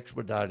mode,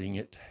 expediting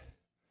it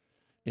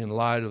in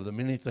light of the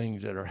many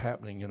things that are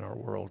happening in our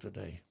world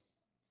today.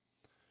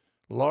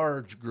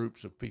 Large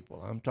groups of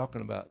people. I'm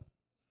talking about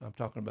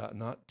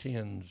not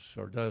tens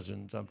or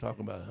dozens. I'm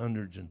talking about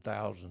hundreds and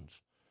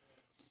thousands.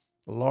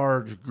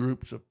 Large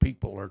groups of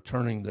people are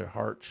turning their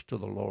hearts to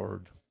the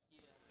Lord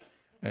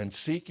and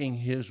seeking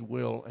his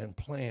will and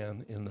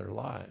plan in their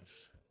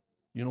lives.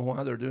 You know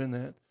why they're doing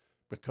that?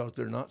 Because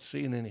they're not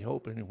seeing any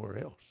hope anywhere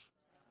else.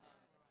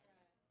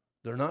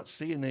 They're not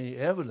seeing any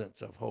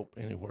evidence of hope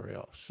anywhere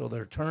else. So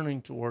they're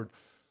turning toward,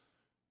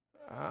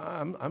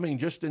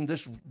 just in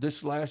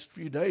this last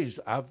few days,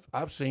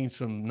 I've seen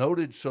some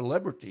noted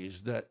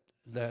celebrities that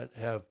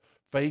have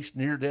faced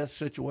near-death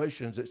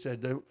situations that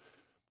said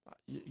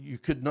you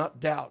could not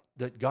doubt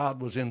that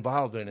God was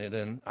involved in it,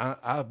 and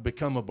I've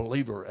become a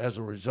believer as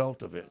a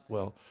result of it.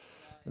 Well,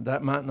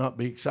 That might not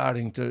be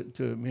exciting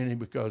to many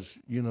because,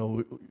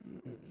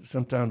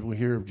 sometimes we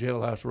hear of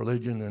jailhouse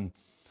religion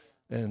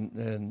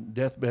and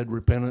deathbed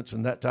repentance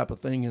and that type of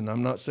thing, and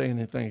I'm not saying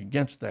anything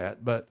against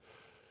that, but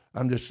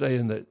I'm just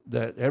saying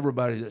that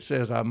everybody that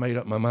says I've made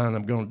up my mind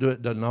I'm going to do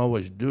it doesn't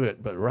always do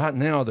it. But right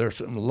now there's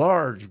some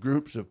large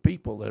groups of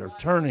people that are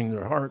turning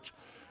their hearts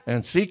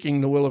and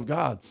seeking the will of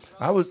God.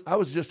 I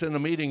was just in a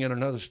meeting in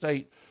another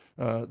state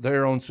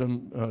there on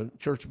some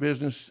church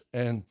business,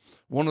 and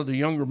one of the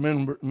younger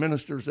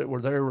ministers that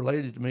were there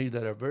related to me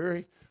that a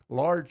very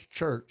large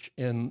church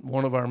in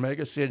one of our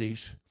mega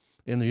cities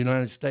in the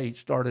United States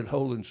started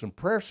holding some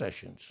prayer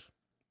sessions.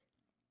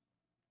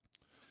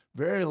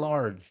 Very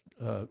large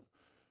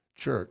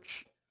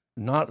church,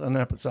 not an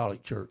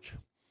apostolic church,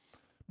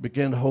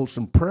 began to hold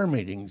some prayer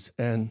meetings,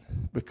 and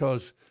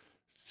because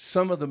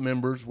some of the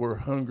members were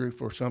hungry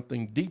for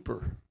something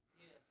deeper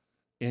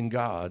in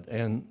God,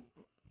 and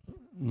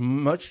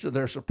much to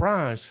their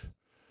surprise,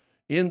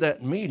 in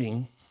that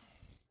meeting,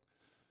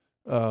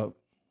 God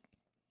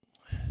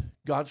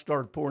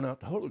started pouring out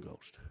the Holy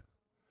Ghost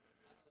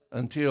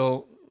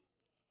until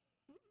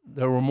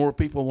there were more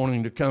people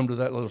wanting to come to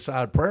that little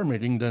side prayer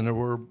meeting than there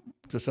were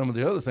to some of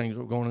the other things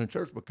that were going on in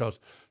church, because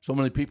so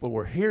many people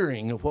were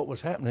hearing of what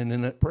was happening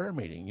in that prayer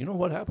meeting. You know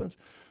what happens?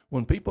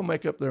 When people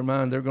make up their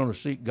mind they're going to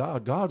seek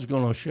God, God's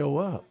going to show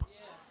up.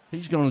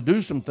 He's going to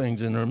do some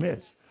things in their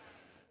midst.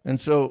 And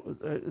so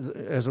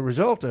as a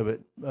result of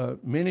it,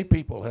 many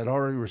people had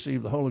already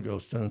received the Holy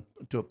Ghost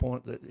to a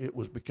point that it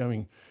was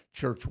becoming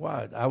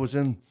church-wide. I was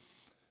in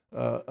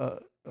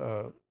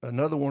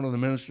another one of the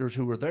ministers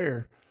who were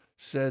there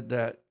said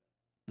that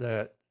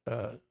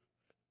I'll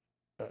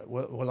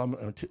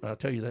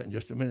tell you that in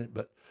just a minute,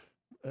 but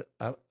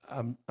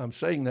I'm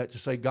saying that to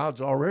say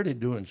God's already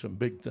doing some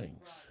big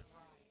things.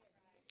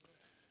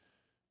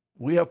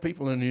 We have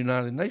people in the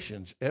United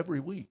Nations every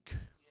week.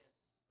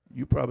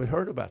 You probably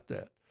heard about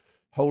that,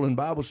 holding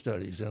Bible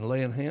studies and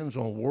laying hands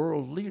on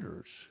world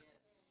leaders.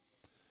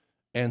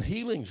 And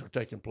healings are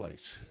taking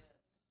place.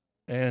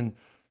 And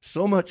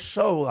so much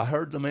so, I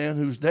heard the man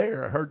who's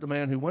there, I heard the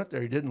man who went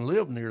there, he didn't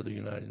live near the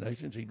United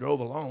Nations. He drove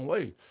a long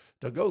way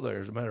to go there,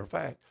 as a matter of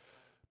fact.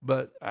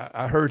 But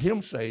I heard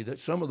him say that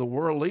some of the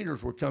world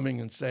leaders were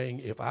coming and saying,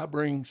 if I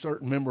bring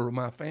certain member of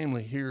my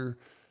family here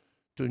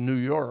to New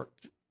York,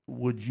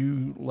 would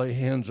you lay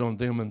hands on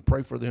them and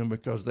pray for them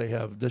because they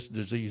have this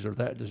disease or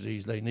that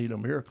disease? They need a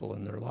miracle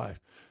in their life.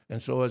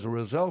 And so as a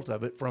result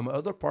of it, from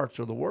other parts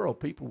of the world,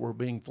 people were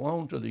being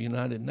flown to the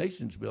United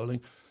Nations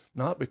building,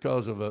 not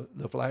because of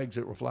the flags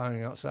that were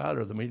flying outside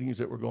or the meetings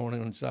that were going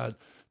on inside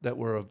that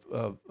were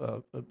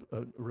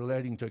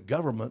relating to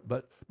government,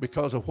 but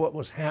because of what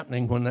was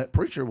happening when that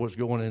preacher was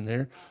going in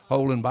there,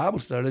 holding Bible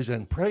studies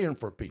and praying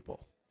for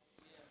people.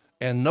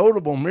 And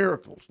notable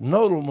miracles,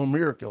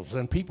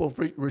 and people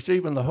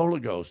receiving the Holy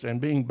Ghost and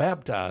being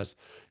baptized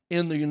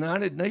in the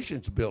United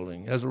Nations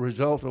building as a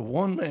result of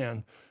one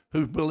man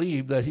who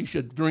believed that he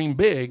should dream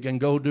big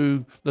and go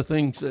do the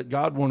things that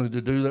God wanted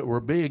to do that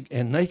were big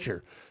in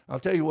nature. I'll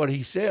tell you what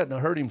he said, and I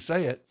heard him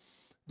say it,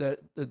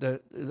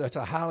 that's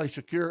a highly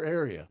secure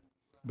area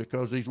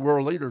because these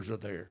world leaders are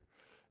there.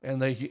 And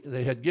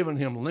they had given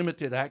him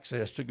limited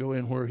access to go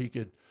in where he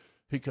could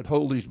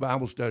hold these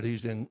Bible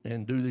studies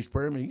and do these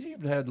prayer meetings. He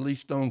even had Lee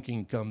Stone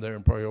King come there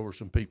and pray over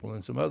some people,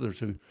 and some others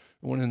who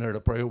went in there to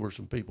pray over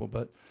some people.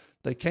 But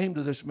they came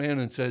to this man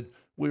and said,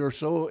 we are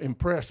so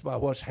impressed by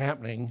what's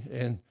happening,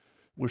 and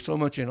we're so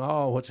much in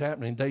awe of what's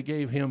happening. They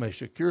gave him a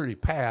security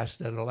pass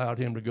that allowed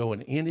him to go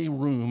in any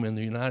room in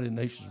the United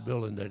Nations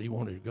building that he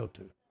wanted to go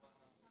to.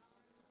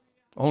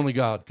 Only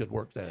God could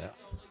work that out.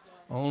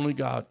 Only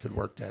God could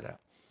work that out.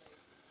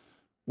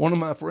 One of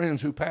my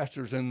friends who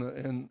pastors in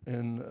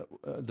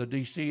the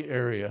D.C.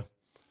 area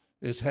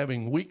is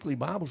having weekly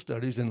Bible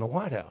studies in the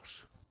White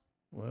House.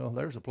 Well,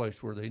 there's a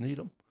place where they need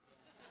them.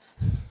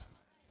 In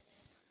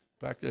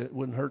fact, it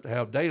wouldn't hurt to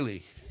have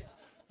daily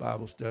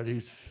Bible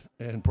studies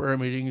and prayer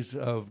meetings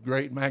of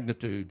great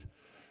magnitude.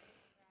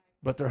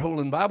 But they're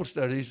holding Bible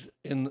studies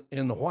in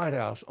the White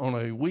House on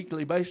a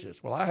weekly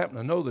basis. Well, I happen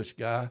to know this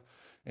guy,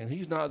 and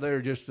he's not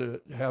there just to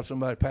have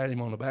somebody pat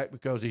him on the back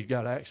because he's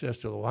got access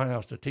to the White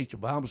House to teach a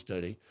Bible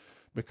study,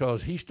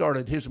 because he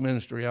started his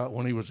ministry out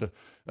when he was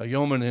a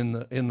yeoman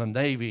in the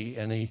Navy,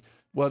 and he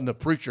wasn't a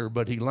preacher,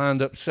 but he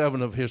lined up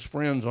 7 of his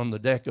friends on the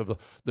deck of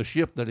the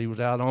ship that he was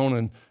out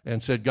on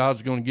and said,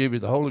 God's going to give you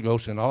the Holy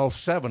Ghost, and all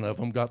 7 of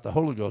them got the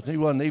Holy Ghost. And he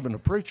wasn't even a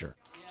preacher.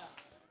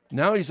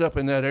 Now he's up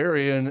in that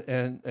area,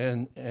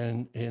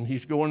 and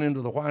he's going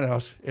into the White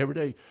House every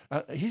day.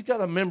 He's got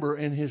a member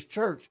in his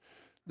church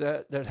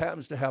that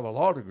happens to have a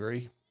law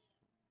degree,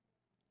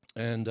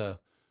 and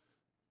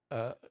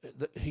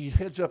he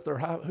heads up their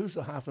who's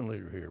the hyphen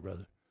leader here,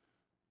 brother?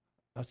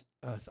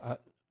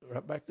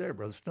 Right back there,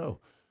 Brother Snow.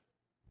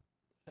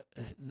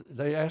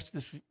 They asked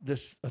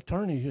this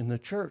attorney in the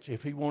church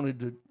if he wanted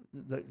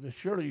to.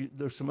 Surely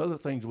there's some other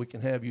things we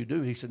can have you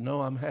do. He said,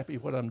 no, I'm happy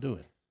what I'm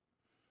doing.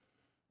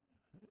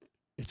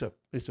 It's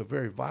a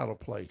very vital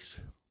place.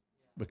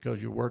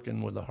 because you're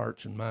working with the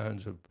hearts and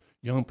minds of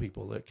young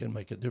people that can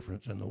make a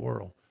difference in the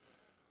world.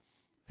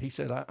 He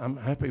said, I'm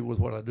happy with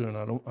what I do, and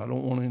I don't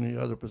want any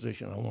other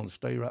position. I want to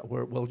stay right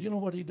where. Well, you know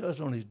what he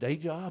does on his day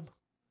job?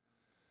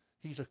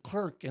 He's a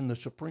clerk in the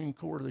Supreme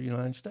Court of the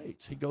United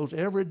States. He goes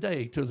every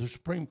day to the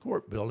Supreme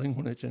Court building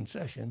when it's in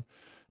session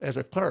as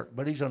a clerk,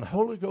 but he's a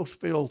Holy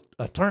Ghost-filled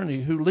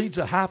attorney who leads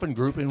a hyphen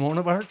group in one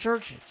of our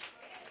churches.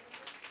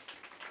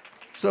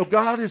 So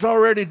God is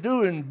already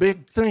doing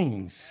big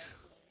things.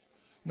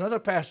 Another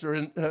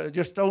pastor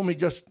just told me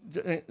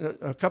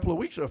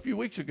a few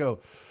weeks ago,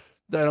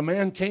 that a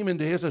man came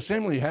into his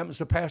assembly. He happens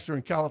to pastor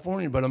in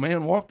California, but a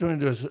man walked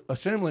into his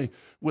assembly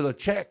with a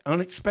check,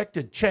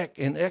 unexpected check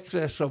in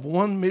excess of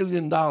 $1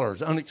 million,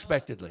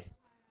 unexpectedly.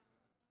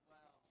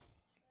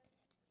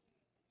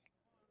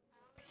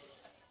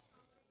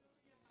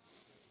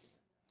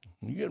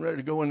 You're getting ready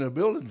to go into a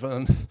building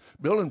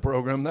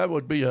program. That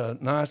would be a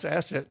nice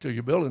asset to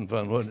your building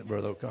fund, wouldn't it,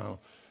 Brother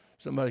O'Connell?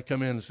 Somebody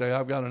come in and say,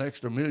 I've got an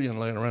extra $1 million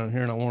laying around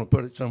here and I want to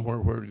put it somewhere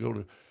where to go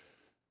to.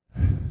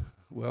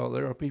 Well,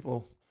 there are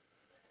people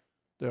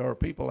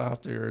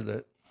out there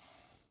that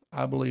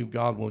I believe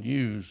God will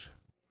use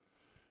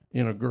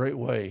in a great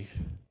way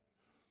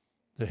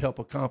to help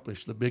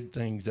accomplish the big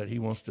things that he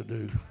wants to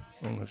do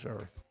on this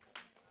earth.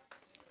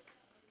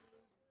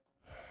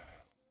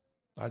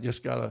 I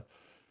just got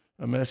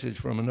a message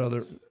from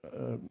another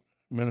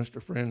minister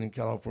friend in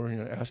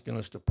California asking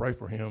us to pray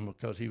for him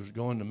because he was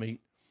going to meet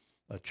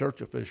a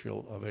church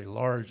official of a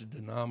large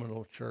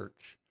denominational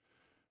church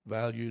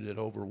valued at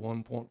over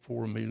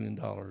 $1.4 million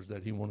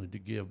that he wanted to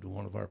give to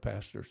one of our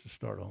pastors to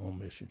start a home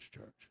missions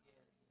church.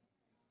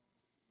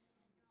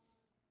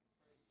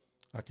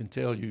 I can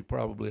tell you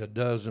probably a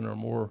dozen or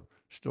more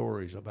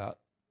stories about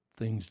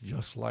things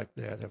just like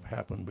that have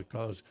happened,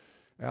 because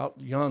out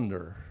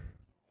yonder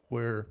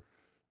where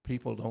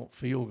people don't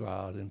feel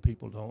God and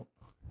people don't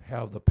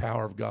have the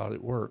power of God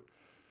at work,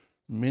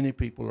 many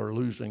people are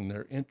losing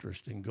their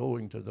interest in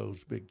going to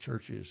those big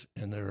churches,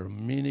 and there are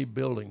many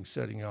buildings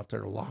sitting out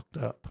there locked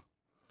up,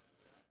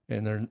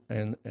 and they're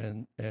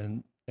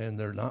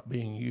not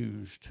being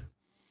used.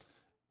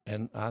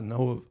 And I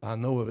know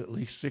of at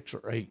least 6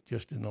 or 8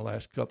 just in the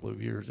last couple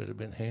of years that have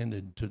been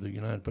handed to the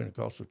United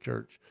Pentecostal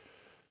Church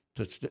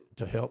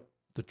to help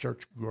the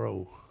church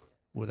grow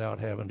without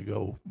having to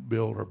go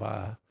build or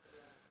buy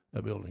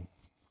a building.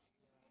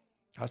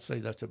 I'd say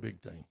that's a big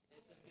thing.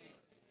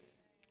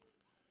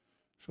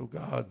 So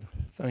God,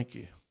 thank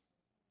you.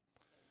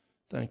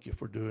 Thank you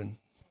for doing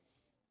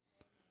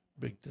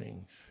big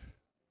things.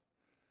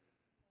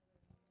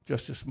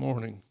 Just this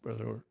morning,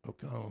 Brother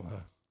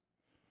O'Connell,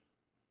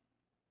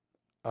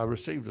 I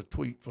received a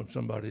tweet from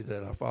somebody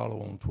that I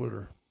follow on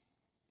Twitter.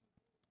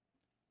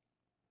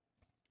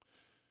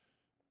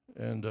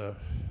 And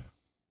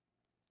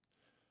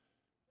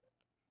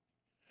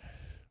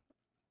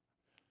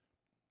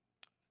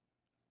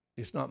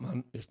it's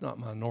not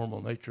my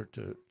normal nature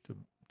to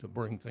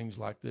bring things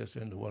like this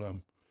into what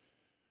I'm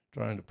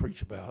trying to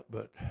preach about,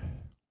 but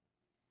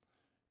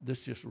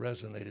this just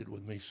resonated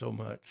with me so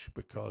much,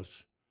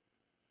 because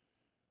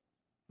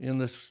in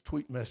this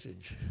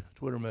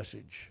Twitter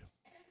message,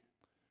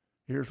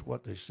 here's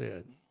what they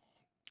said.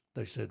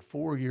 They said,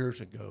 4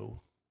 years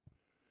ago,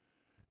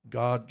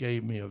 God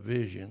gave me a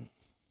vision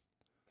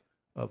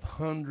of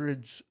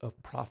hundreds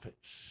of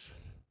prophets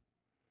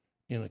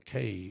in a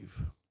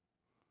cave,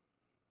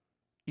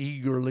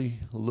 eagerly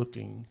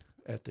looking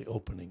at the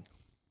opening.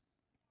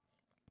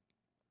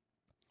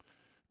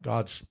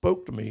 God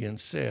spoke to me and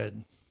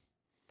said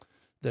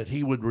that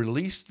he would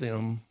release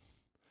them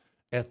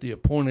at the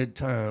appointed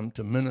time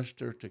to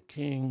minister to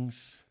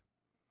kings,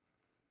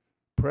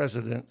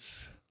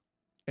 presidents,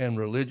 and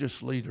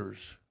religious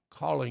leaders,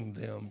 calling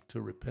them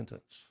to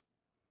repentance.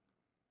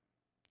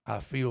 I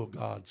feel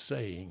God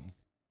saying,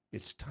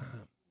 it's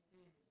time.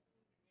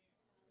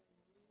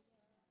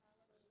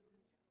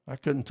 I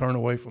couldn't turn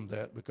away from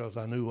that, because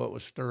I knew what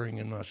was stirring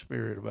in my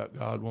spirit about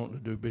God wanting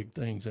to do big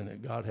things, and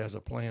that God has a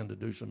plan to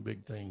do some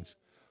big things.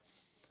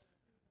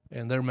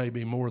 And there may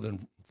be more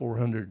than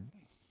 400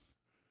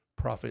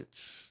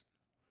 prophets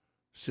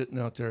sitting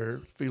out there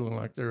feeling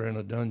like they're in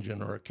a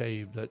dungeon or a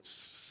cave that's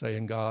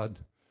saying, God,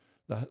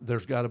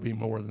 there's got to be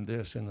more than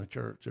this in the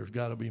church. There's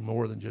got to be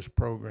more than just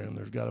program.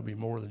 There's got to be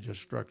more than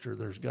just structure.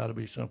 There's got to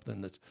be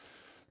something that's,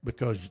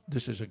 because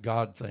this is a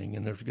God thing,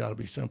 and there's got to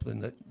be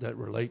something that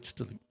relates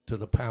to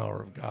the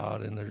power of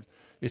God, and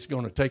it's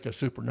going to take a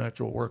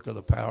supernatural work of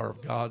the power of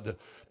God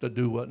to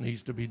do what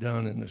needs to be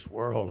done in this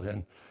world,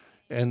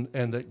 and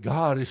that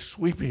God is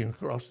sweeping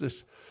across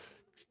this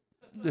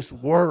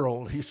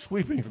world. He's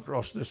sweeping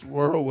across this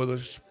world with a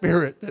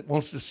spirit that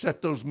wants to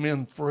set those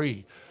men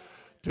free,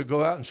 to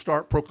go out and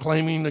start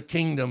proclaiming the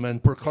kingdom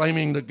and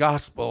proclaiming the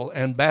gospel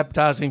and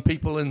baptizing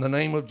people in the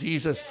name of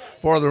Jesus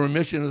for the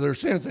remission of their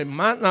sins. They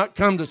might not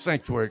come to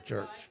Sanctuary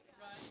Church.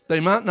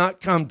 They might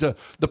not come to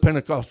the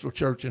Pentecostal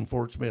church in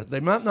Fort Smith. They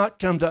might not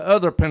come to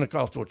other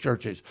Pentecostal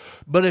churches.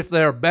 But if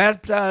they're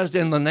baptized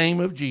in the name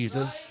of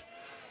Jesus,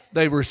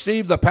 They've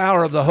received the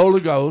power of the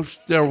Holy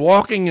Ghost. They're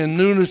walking in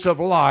newness of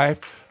life.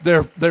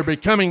 They're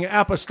becoming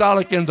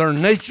apostolic in their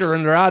nature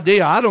and their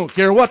idea. I don't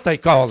care what they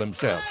call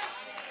themselves.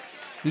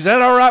 Is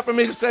that all right for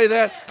me to say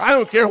that? I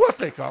don't care what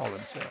they call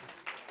themselves.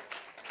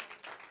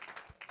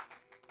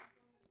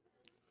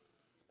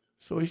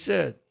 So he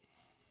said,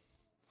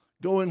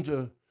 go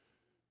into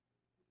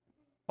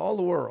all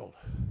the world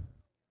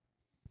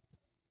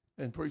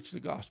and preach the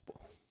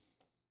gospel.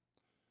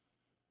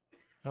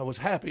 I was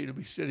happy to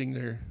be sitting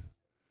there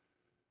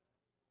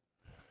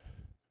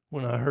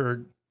when I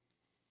heard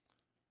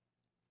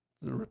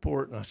the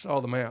report and I saw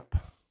the map.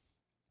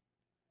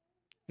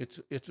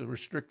 It's a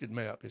restricted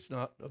map. It's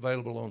not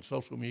available on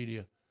social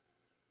media.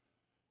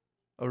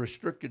 A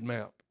restricted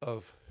map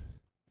of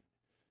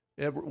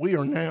we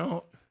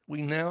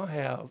now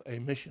have a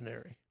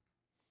missionary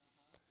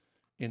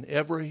in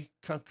every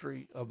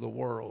country of the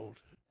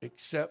world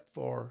except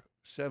for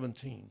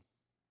 17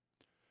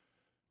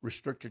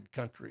 restricted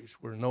countries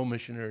where no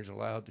missionary is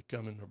allowed to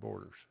come in their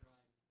borders.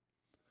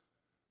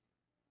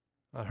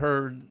 I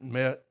heard,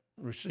 met,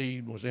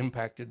 received, was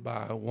impacted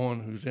by one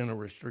who's in a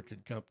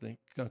restricted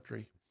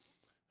country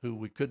who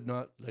we could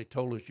not, they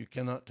told us you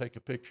cannot take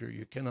a picture,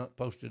 you cannot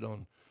post it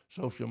on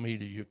social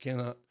media, you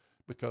cannot,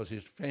 because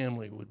his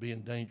family would be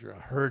in danger. I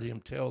heard him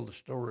tell the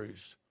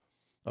stories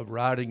of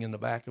riding in the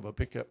back of a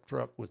pickup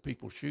truck with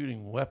people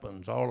shooting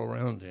weapons all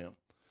around him,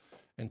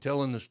 and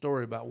telling the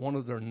story about one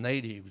of their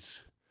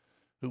natives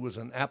who was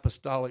an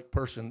apostolic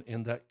person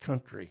in that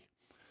country,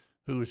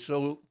 who's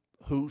so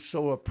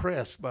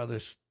oppressed by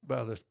this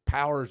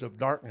powers of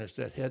darkness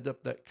that head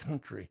up that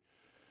country,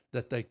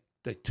 that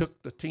they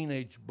took the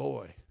teenage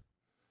boy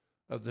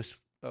of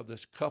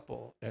this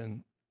couple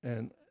and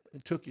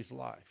took his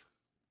life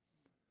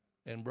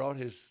and brought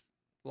his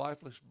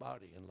lifeless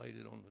body and laid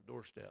it on the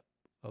doorstep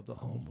of the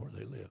home where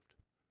they lived.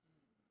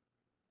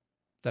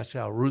 That's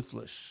how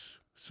ruthless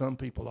some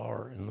people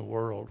are in the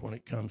world when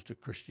it comes to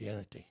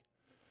Christianity.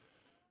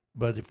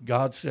 But if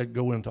God said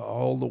go into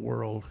all the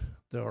world,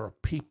 there are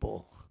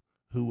people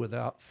who,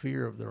 without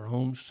fear of their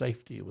own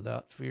safety,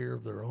 without fear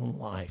of their own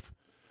life,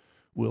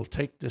 will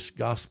take this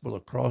gospel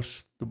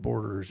across the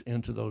borders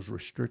into those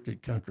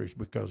restricted countries,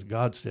 because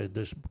God said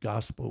this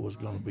gospel was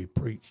going to be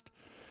preached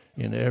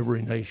in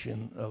every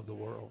nation of the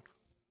world.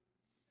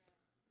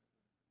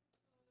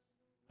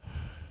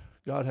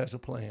 God has a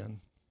plan.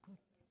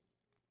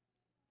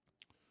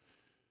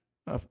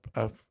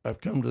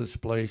 I've come to this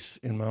place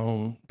in my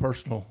own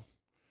personal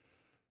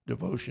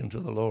devotion to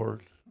the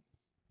Lord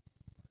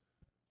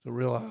to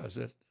realize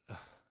that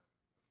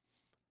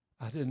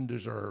I didn't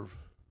deserve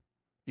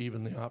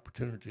even the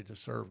opportunity to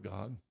serve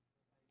God.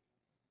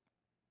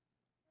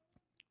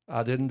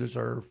 I didn't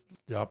deserve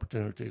the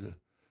opportunity to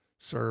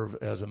serve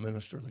as a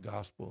minister of the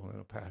gospel and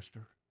a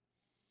pastor.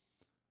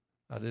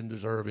 I didn't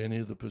deserve any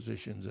of the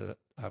positions that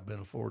I've been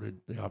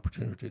afforded the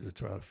opportunity to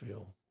try to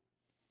fill.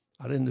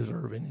 I didn't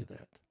deserve any of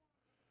that.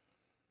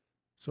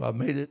 So I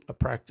made it a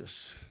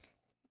practice.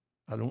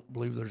 I don't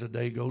believe there's a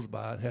day goes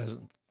by, it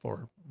hasn't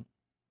for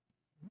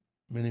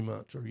many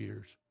months or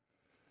years,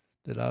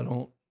 that I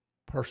don't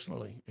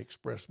personally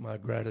express my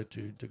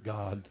gratitude to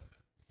God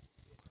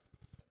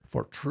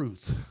for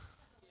truth.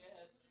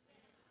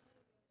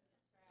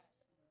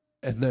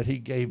 And that he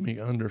gave me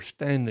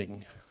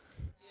understanding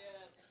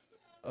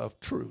of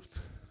truth.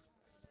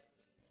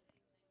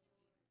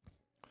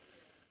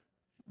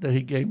 That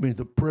he gave me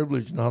the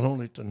privilege not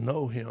only to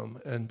know him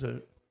and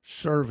to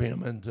serve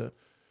him,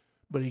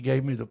 but he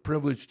gave me the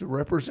privilege to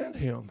represent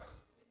him.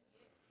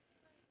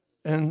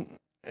 And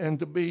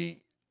to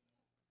be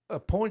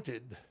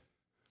appointed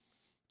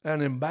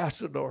an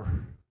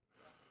ambassador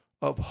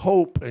of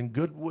hope and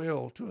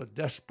goodwill to a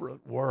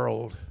desperate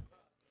world,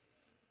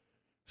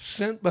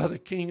 sent by the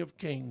King of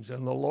Kings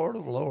and the Lord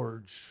of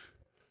Lords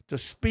to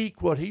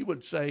speak what he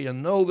would say,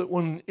 and know that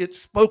when it's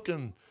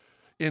spoken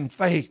in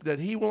faith, that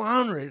he will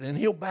honor it and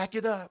he'll back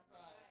it up.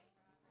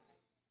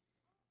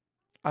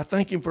 I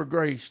thank him for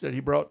grace that he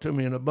brought to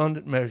me in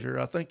abundant measure.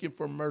 I thank him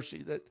for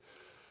mercy that,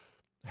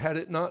 had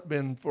it not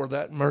been for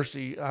that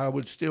mercy, I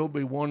would still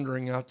be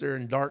wandering out there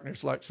in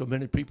darkness like so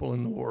many people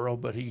in the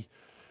world. But he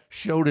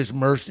showed his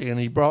mercy, and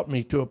he brought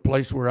me to a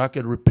place where I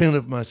could repent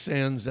of my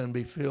sins and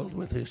be filled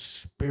with his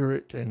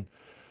Spirit. And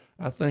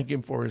I thank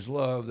him for his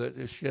love that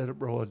is shed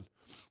abroad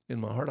in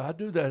my heart. I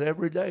do that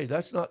every day.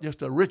 That's not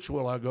just a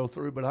ritual I go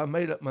through, but I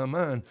made up my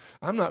mind.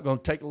 I'm not going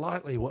to take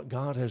lightly what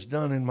God has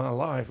done in my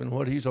life and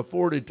what he's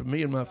afforded to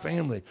me and my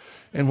family.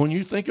 And when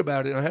you think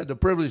about it, I had the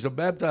privilege of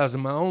baptizing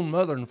my own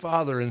mother and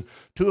father and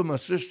two of my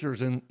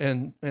sisters and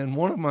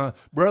one of my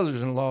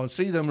brothers-in-law, and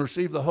see them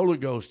receive the Holy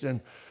Ghost,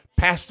 and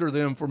pastor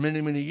them for many,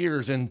 many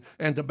years and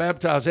to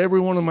baptize every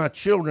one of my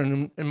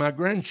children and my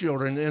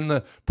grandchildren in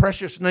the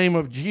precious name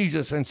of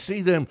Jesus and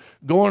see them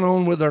going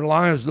on with their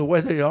lives the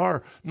way they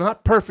are.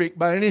 Not perfect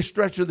by any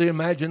stretch of the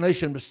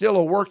imagination, but still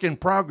a work in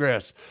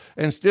progress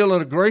and still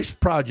a grace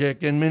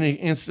project in many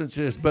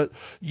instances. But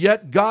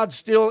yet God's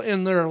still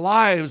in their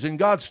lives and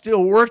God's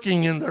still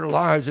working in their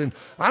lives. And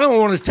I don't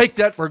want to take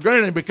that for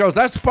granted because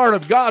that's part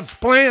of God's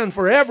plan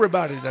for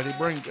everybody that He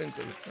brings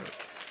into the church.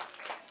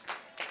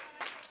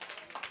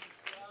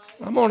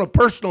 I'm on a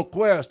personal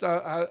quest.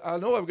 I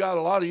know I've got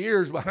a lot of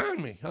years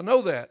behind me. I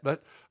know that,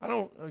 but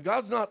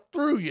God's not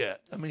through yet.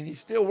 I mean, He's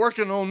still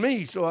working on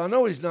me, so I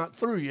know He's not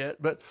through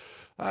yet, but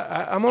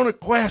I'm on a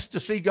quest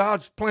to see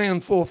God's plan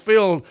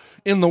fulfilled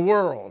in the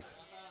world.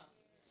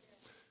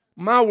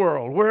 My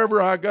world, wherever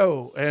I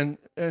go, and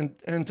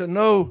to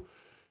know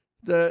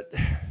that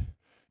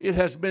it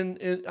has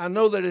been, I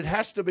know that it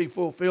has to be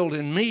fulfilled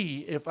in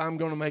me if I'm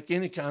going to make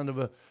any kind of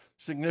a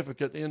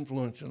significant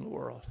influence in the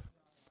world.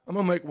 I'm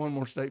going to make one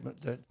more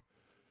statement that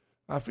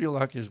I feel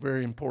like is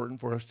very important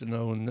for us to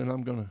know, and then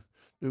I'm going to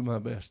do my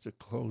best to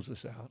close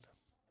this out.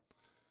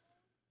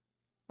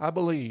 I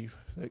believe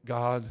that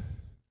God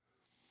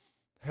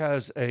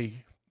has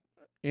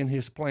in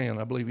His plan,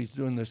 I believe He's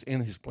doing this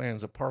in His plan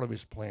as a part of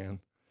His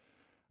plan.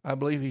 I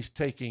believe He's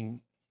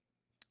taking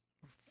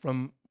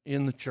from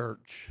in the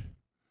church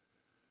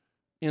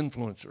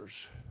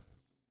influencers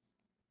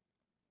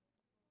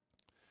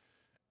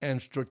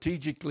and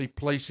strategically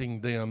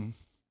placing them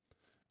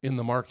in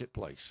the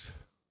marketplace,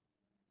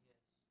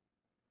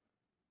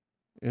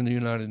 in the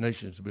United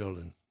Nations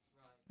building,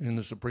 in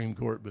the Supreme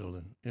Court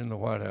building, in the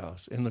White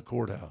House, in the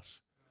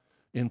courthouse,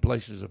 in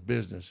places of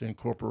business, in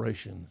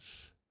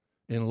corporations,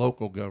 in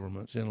local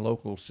governments, in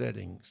local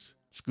settings,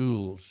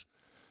 schools,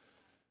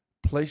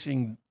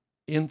 placing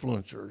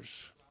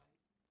influencers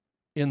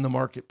in the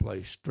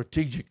marketplace,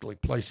 strategically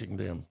placing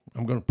them.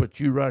 I'm going to put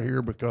you right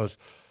here because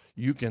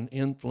you can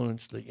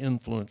influence the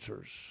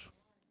influencers.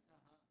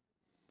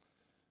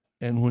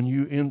 And when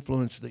you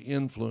influence the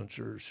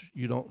influencers,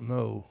 you don't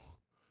know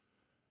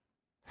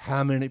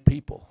how many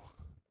people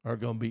are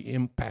going to be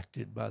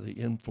impacted by the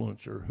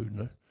influencer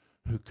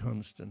who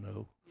comes to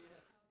know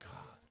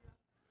God.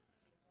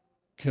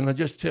 Can I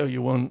just tell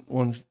you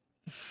one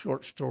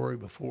short story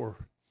before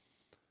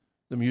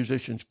the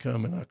musicians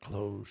come and I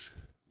close?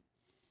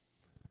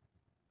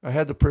 I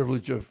had the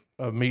privilege of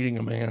meeting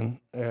a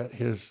man at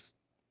his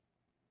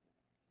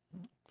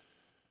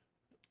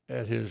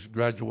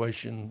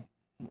graduation,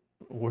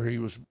 where he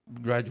was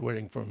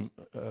graduating from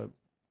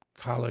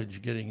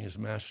college, getting his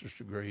master's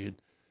degree. And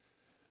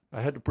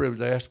I had the privilege.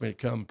 They asked me to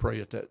come pray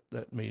at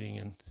that meeting,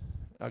 and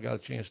I got a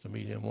chance to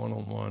meet him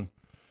one-on-one.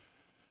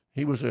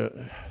 He was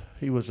a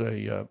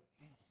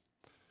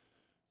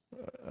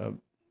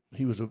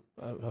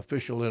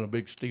official in a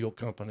big steel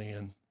company,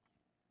 and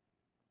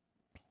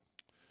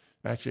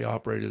actually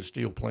operated a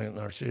steel plant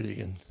in our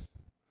city. And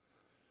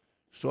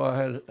so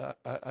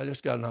I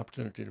just got an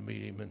opportunity to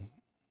meet him, and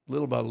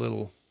little by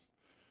little,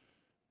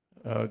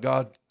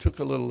 God took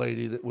a little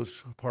lady that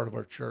was a part of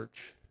our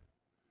church.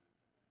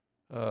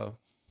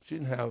 She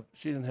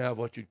didn't have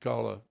what you'd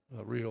call a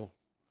real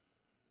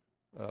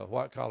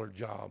white collar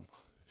job.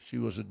 She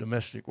was a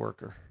domestic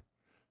worker.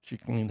 She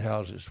cleaned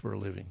houses for a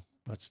living.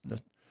 I'm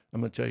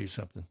going to tell you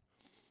something.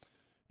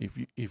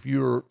 If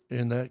you're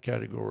in that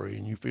category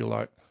and you feel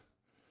like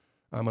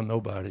I'm a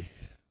nobody,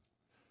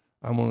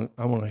 I want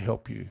to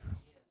help you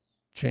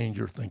change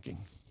your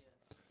thinking,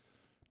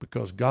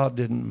 because God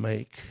didn't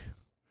make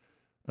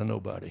a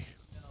nobody.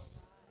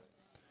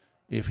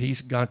 If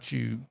He's got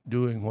you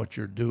doing what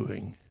you're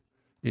doing,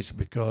 it's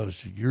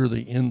because you're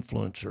the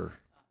influencer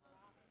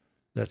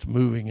that's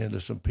moving into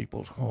some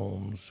people's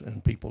homes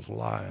and people's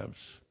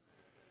lives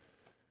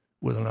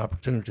with an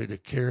opportunity to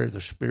carry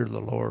the Spirit of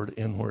the Lord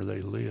in where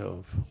they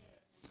live.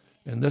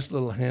 And this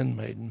little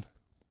handmaiden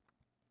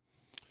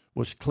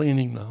was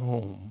cleaning the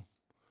home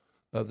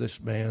of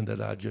this man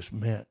that I just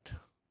met.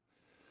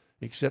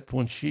 Except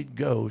when she'd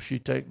go,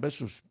 she'd take,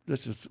 this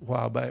is a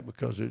while back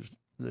because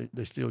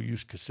they still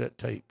use cassette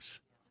tapes.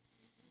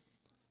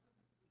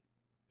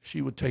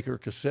 She would take her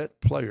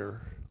cassette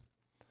player,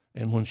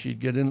 and when she'd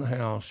get in the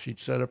house, she'd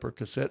set up her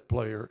cassette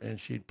player and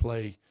she'd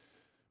play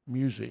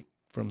music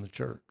from the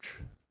church.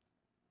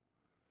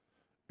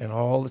 And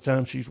all the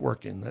time she's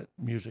working, that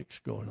music's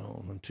going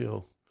on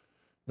until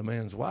the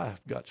man's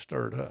wife got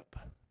stirred up,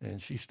 and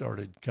she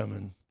started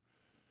coming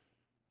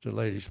to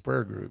ladies'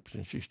 prayer groups,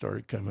 and she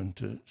started coming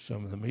to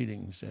some of the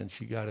meetings, and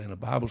she got in a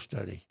Bible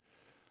study,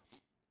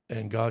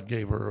 and God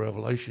gave her a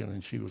revelation,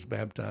 and she was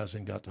baptized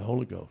and got the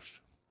Holy Ghost.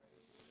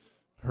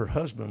 Her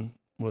husband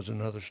was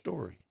another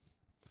story.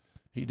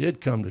 He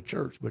did come to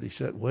church, but he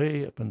sat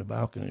way up in the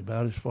balcony,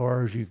 about as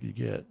far as you could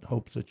get,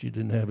 hopes that you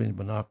didn't have any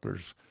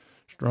binoculars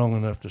strong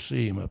enough to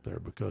see him up there,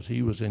 because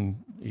he was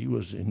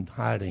in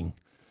hiding.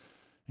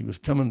 He was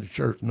coming to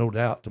church, no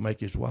doubt, to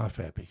make his wife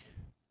happy.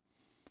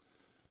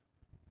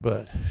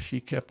 But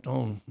she kept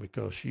on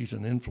because she's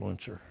an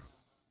influencer.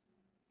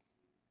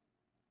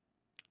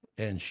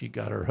 and she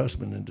got her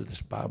husband into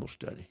this Bible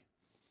study.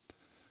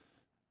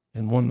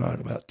 And one night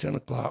about 10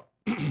 o'clock,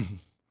 a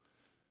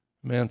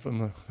man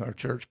from our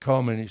church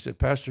called me and he said,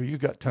 Pastor, you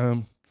got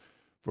time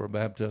for a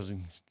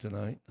baptizing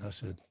tonight? I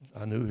said,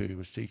 I knew who he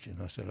was teaching.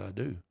 I said, I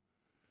do.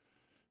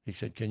 He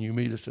said, can you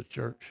meet us at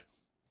church?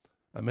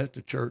 I met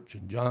the church,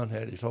 and John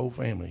had his whole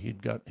family.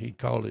 He'd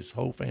called his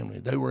whole family.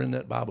 They were in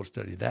that Bible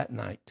study that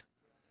night.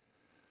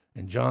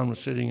 And John was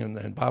sitting,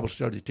 and Bible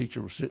study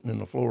teacher was sitting in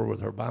the floor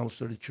with her Bible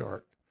study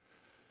chart.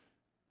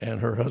 And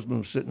her husband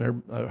was sitting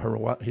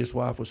there, his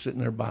wife was sitting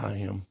there by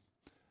him.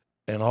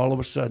 And all of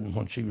a sudden,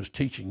 when she was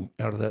teaching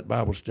out of that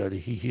Bible study,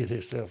 he hit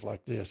himself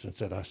like this and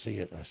said, I see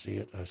it, I see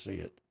it, I see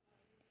it.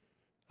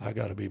 I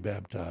got to be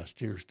baptized.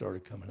 Tears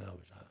started coming out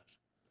of his eyes.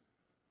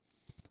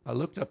 I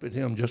looked up at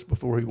him just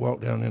before he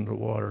walked down into the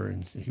water,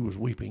 and he was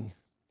weeping.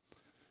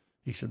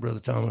 He said, Brother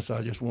Thomas,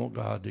 I just want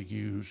God to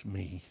use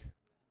me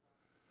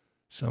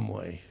some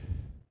way.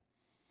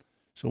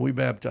 So we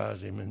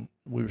baptized him, and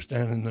we were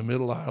standing in the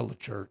middle aisle of the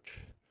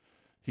church.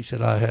 He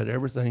said, I had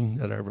everything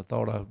that I ever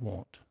thought I'd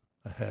want.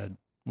 I had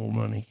more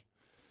money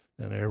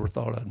than I ever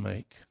thought I'd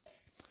make.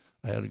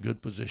 I had a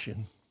good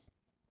position.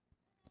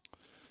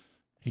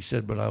 He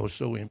said, but I was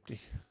so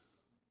empty.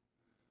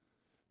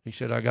 He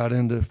said, I got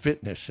into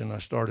fitness and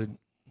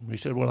he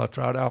said, well, I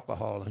tried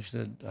alcohol. He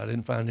said, I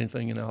didn't find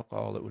anything in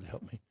alcohol that would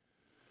help me.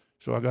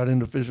 So I got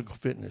into physical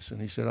fitness,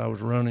 and he said, I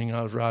was running,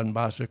 I was riding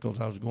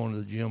bicycles, I was going to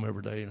the gym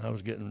every day, and I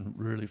was getting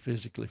really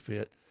physically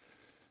fit.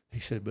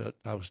 He said, but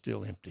I was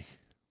still empty.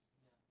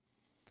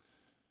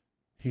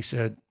 He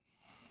said,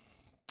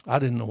 I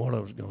didn't know what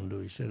I was going to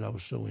do. He said, I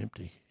was so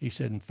empty. He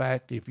said, in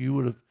fact, if you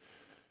would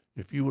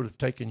have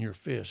taken your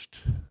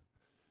fist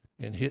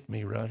and hit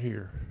me right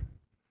here,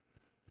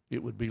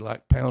 it would be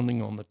like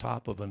pounding on the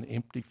top of an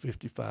empty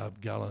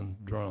 55-gallon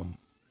drum.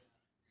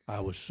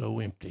 I was so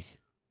empty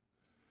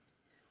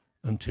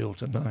until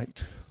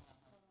tonight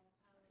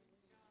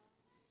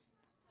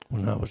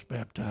when I was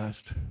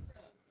baptized.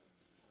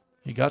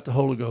 He got the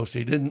Holy Ghost.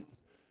 He didn't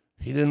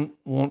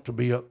want to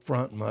be up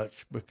front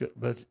much,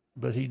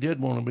 but he did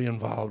want to be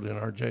involved in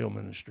our jail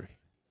ministry.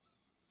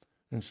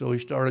 And so he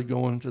started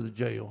going to the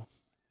jail.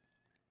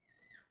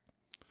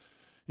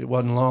 It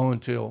wasn't long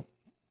until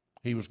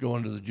he was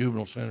going to the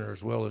juvenile center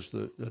as well as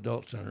the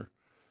adult center.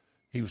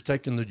 He was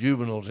taking the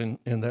juveniles in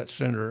that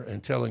center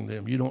and telling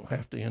them, you don't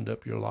have to end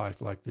up your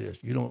life like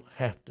this. You don't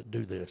have to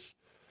do this.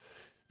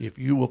 If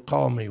you will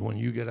call me when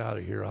you get out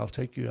of here, I'll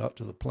take you out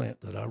to the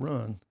plant that I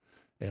run,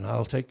 and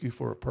I'll take you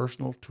for a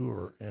personal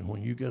tour. And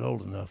when you get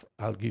old enough,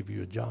 I'll give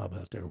you a job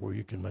out there where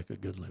you can make a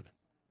good living.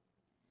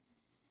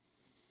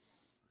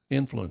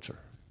 Influencer.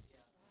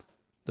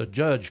 The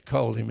judge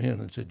called him in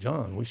and said,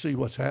 John, we see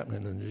what's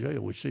happening in the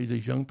jail. We see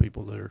these young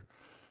people that are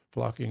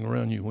flocking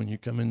around you when you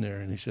come in there.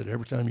 And he said,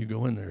 every time you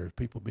go in there,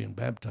 people being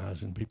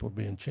baptized and people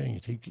being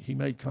changed. He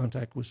made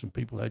contact with some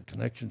people that had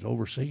connections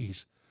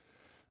overseas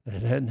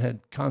that hadn't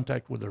had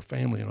contact with their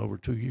family in over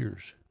 2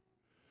 years.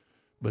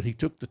 But he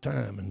took the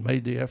time and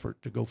made the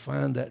effort to go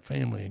find that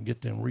family and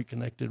get them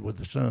reconnected with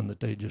the son that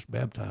they just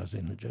baptized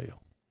in the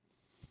jail.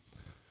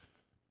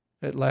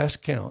 At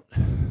last count,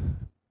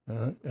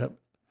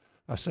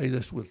 I say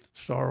this with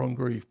sorrow and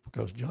grief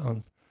because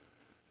John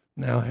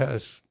now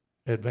has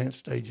advanced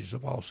stages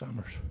of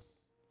Alzheimer's.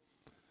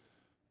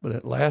 But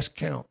at last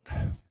count,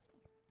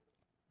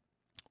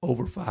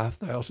 over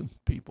 5,000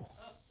 people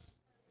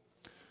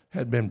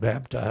had been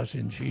baptized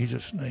in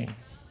Jesus' name,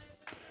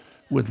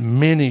 with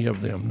many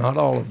of them, not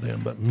all of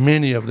them, but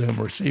many of them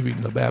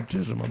receiving the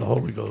baptism of the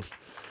Holy Ghost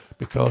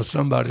because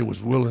somebody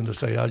was willing to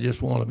say, I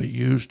just want to be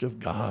used of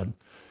God.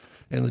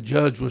 And the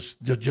judge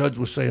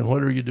was saying,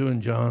 what are you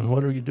doing, John?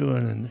 What are you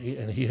doing?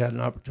 And he had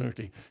an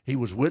opportunity. He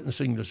was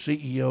witnessing to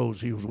CEOs.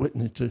 He was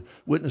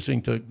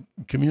witnessing to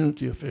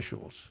community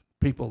officials,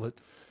 people that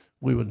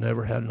we would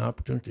never had an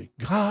opportunity.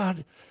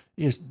 God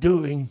is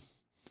doing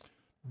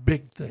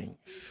big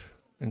things.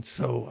 And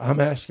so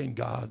I'm asking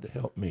God to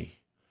help me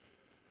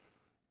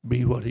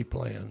be what he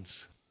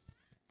plans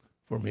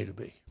for me to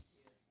be.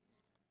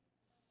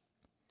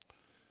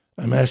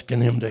 I'm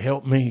asking him to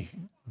help me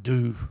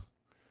do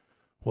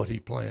what he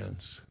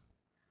plans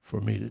for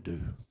me to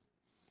do.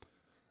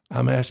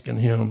 I'm asking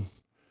him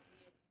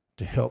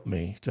to help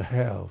me to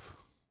have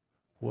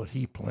what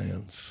he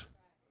plans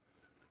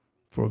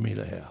for me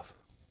to have.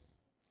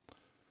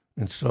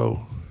 And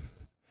so,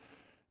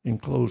 in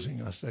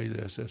closing, I say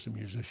this as the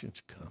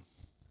musicians come.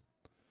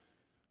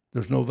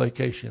 There's no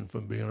vacation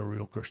from being a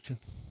real Christian.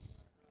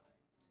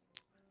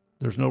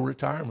 There's no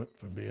retirement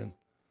from being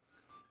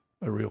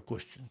a real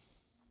Christian.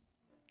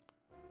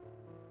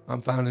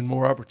 I'm finding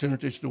more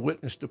opportunities to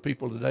witness to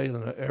people today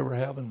than I ever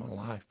have in my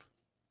life.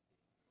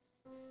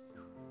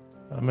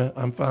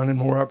 I'm finding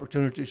more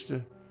opportunities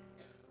to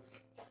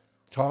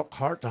talk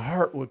heart to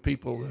heart with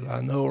people that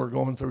I know are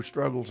going through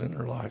struggles in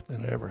their life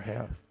than I ever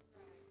have.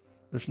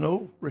 There's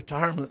no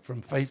retirement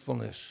from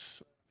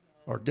faithfulness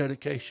or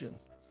dedication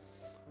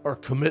or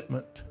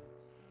commitment.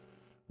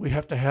 We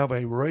have to have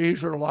a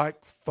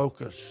razor-like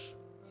focus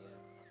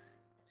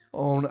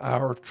on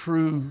our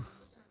true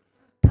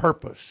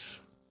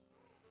purpose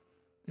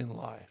in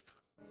life.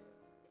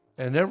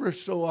 And every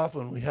so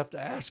often we have to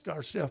ask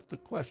ourselves the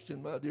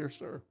question, my dear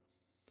sir,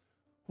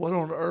 what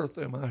on earth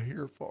am I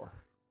here for?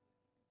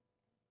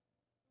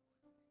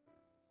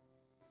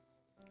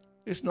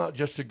 It's not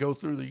just to go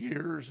through the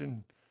years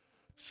and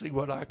see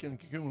what I can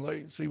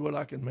accumulate, see what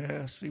I can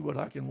mass, see what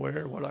I can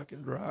wear, what I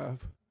can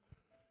drive.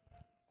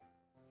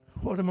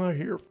 What am I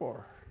here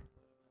for?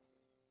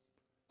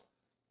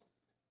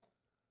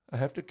 I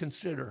have to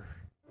consider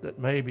that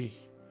maybe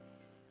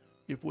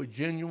if we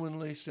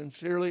genuinely,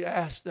 sincerely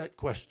ask that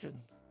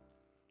question,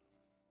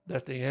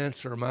 that the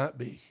answer might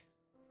be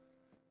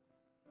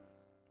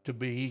to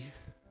be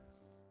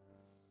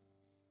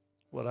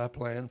what I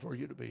plan for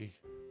you to be,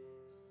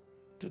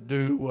 to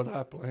do what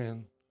I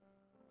plan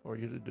for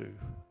you to do,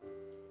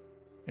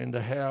 and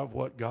to have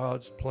what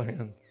God's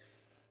plan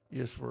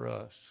is for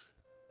us,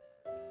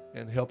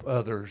 and help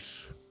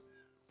others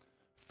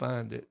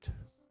find it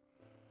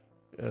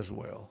as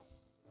well.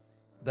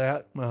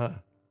 That, my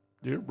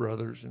dear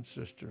brothers and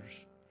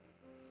sisters,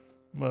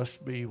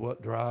 must be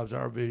what drives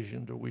our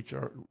vision to reach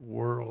our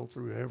world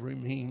through every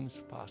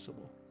means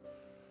possible.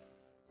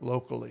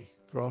 Locally,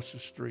 across the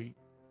street,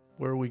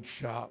 where we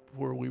shop,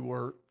 where we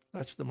work.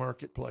 That's the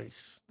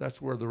marketplace.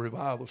 That's where the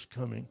revival's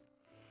coming.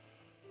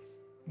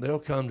 They'll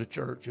come to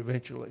church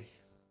eventually,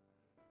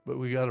 but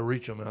we got to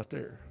reach them out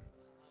there.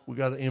 We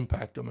got to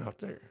impact them out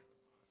there,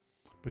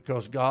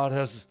 because God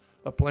has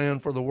a plan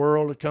for the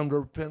world to come to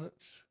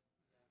repentance.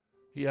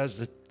 He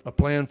has a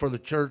plan for the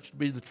church to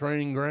be the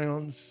training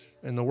grounds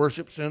and the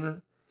worship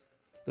center,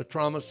 the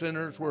trauma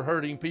centers where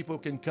hurting people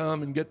can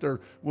come and get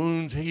their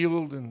wounds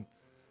healed and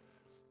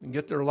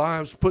get their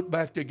lives put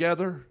back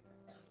together.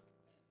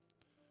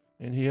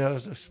 And He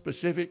has a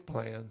specific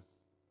plan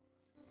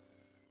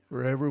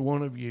for every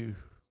one of you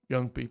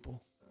young people.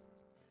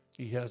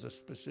 He has a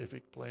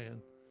specific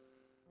plan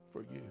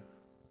for you.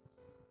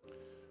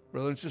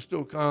 Brother and Sister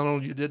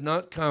O'Connell, you did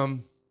not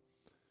come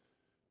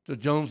to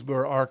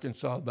Jonesboro,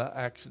 Arkansas by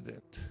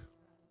accident.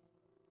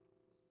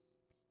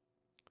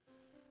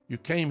 You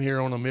came here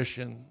on a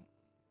mission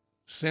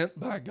sent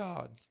by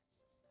God.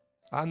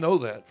 I know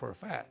that for a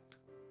fact,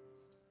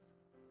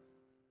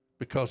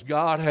 because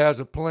God has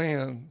a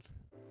plan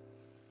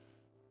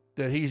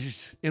that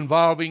He's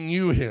involving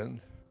you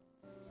in.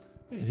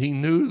 And He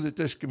knew that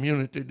this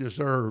community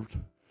deserved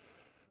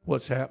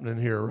what's happening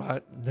here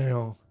right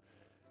now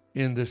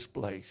in this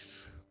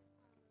place.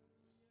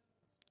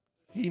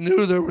 He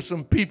knew there were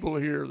some people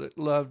here that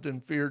loved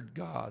and feared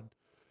God,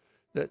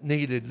 that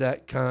needed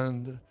that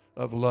kind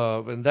of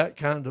love and that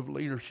kind of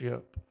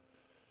leadership.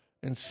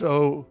 And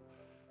so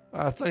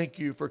I thank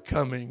you for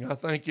coming. I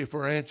thank you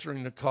for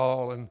answering the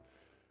call. And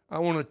I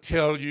want to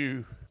tell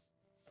you,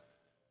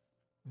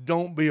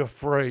 don't be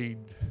afraid.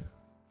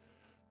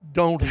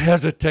 Don't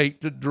hesitate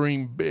to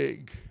dream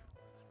big.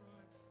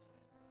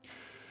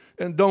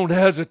 And don't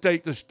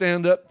hesitate to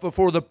stand up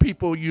before the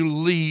people you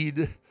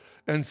lead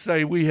and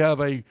say, we have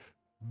a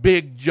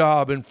big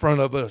job in front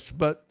of us,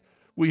 but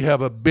we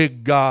have a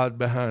big God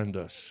behind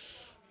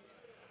us.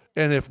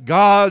 And if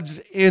God's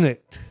in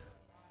it,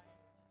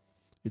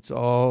 it's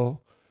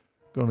all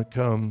going to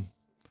come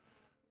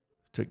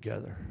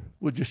together.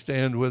 Would you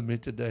stand with me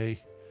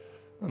today?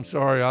 I'm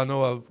sorry, I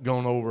know I've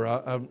gone over.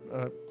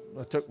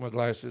 I took my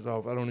glasses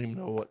off. I don't even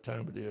know what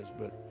time it is,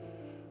 but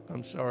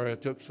I'm sorry I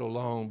took so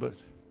long, but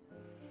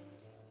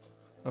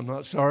I'm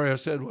not sorry I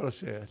said what I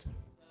said.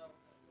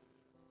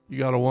 You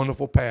got a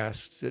wonderful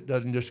past. It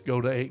doesn't just go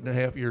to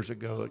 8.5 years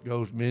ago. It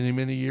goes many,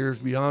 many years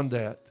beyond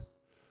that.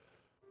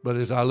 But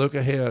as I look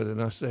ahead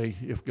and I say,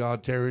 if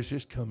God tarries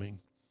His coming,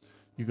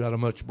 you got a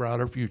much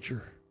brighter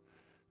future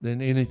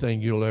than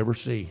anything you'll ever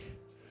see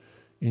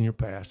in your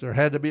past. There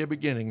had to be a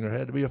beginning. There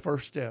had to be a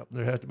first step.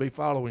 There had to be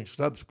following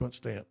subsequent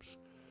steps.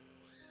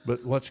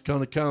 But what's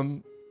going to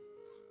come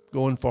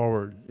going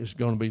forward is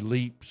going to be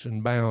leaps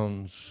and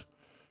bounds,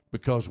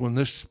 because when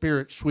this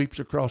Spirit sweeps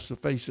across the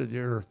face of the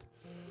earth,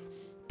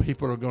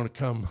 people are going to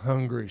come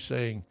hungry,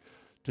 saying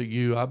to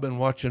you, I've been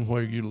watching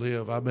where you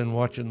live. I've been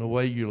watching the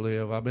way you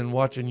live. I've been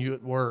watching you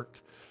at work.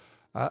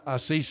 I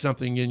see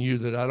something in you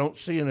that I don't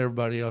see in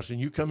everybody else. And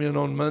you come in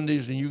on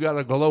Mondays and you got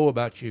a glow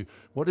about you.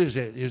 What is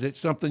it? Is it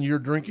something you're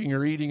drinking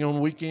or eating on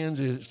weekends?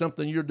 Is it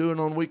something you're doing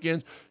on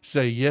weekends?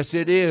 Say, yes,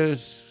 it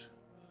is.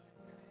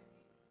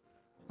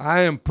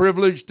 I am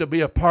privileged to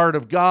be a part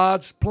of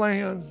God's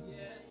plan.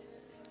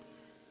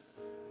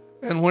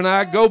 And when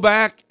I go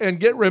back and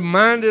get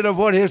reminded of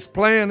what His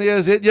plan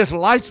is, it just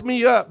lights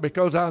me up,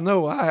 because I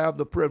know I have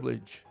the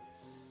privilege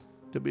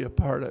to be a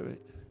part of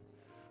it.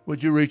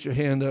 Would you reach your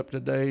hand up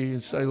today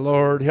and say,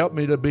 Lord, help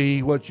me to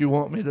be what you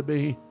want me to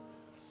be.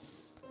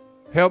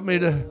 Help me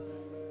to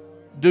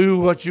do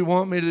what you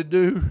want me to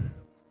do.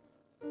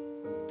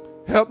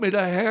 Help me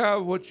to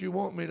have what you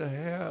want me to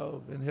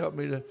have, and help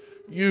me to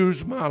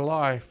use my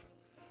life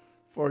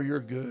for your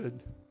good.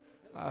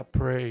 I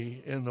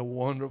pray in the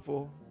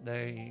wonderful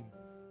name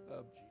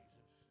of Jesus.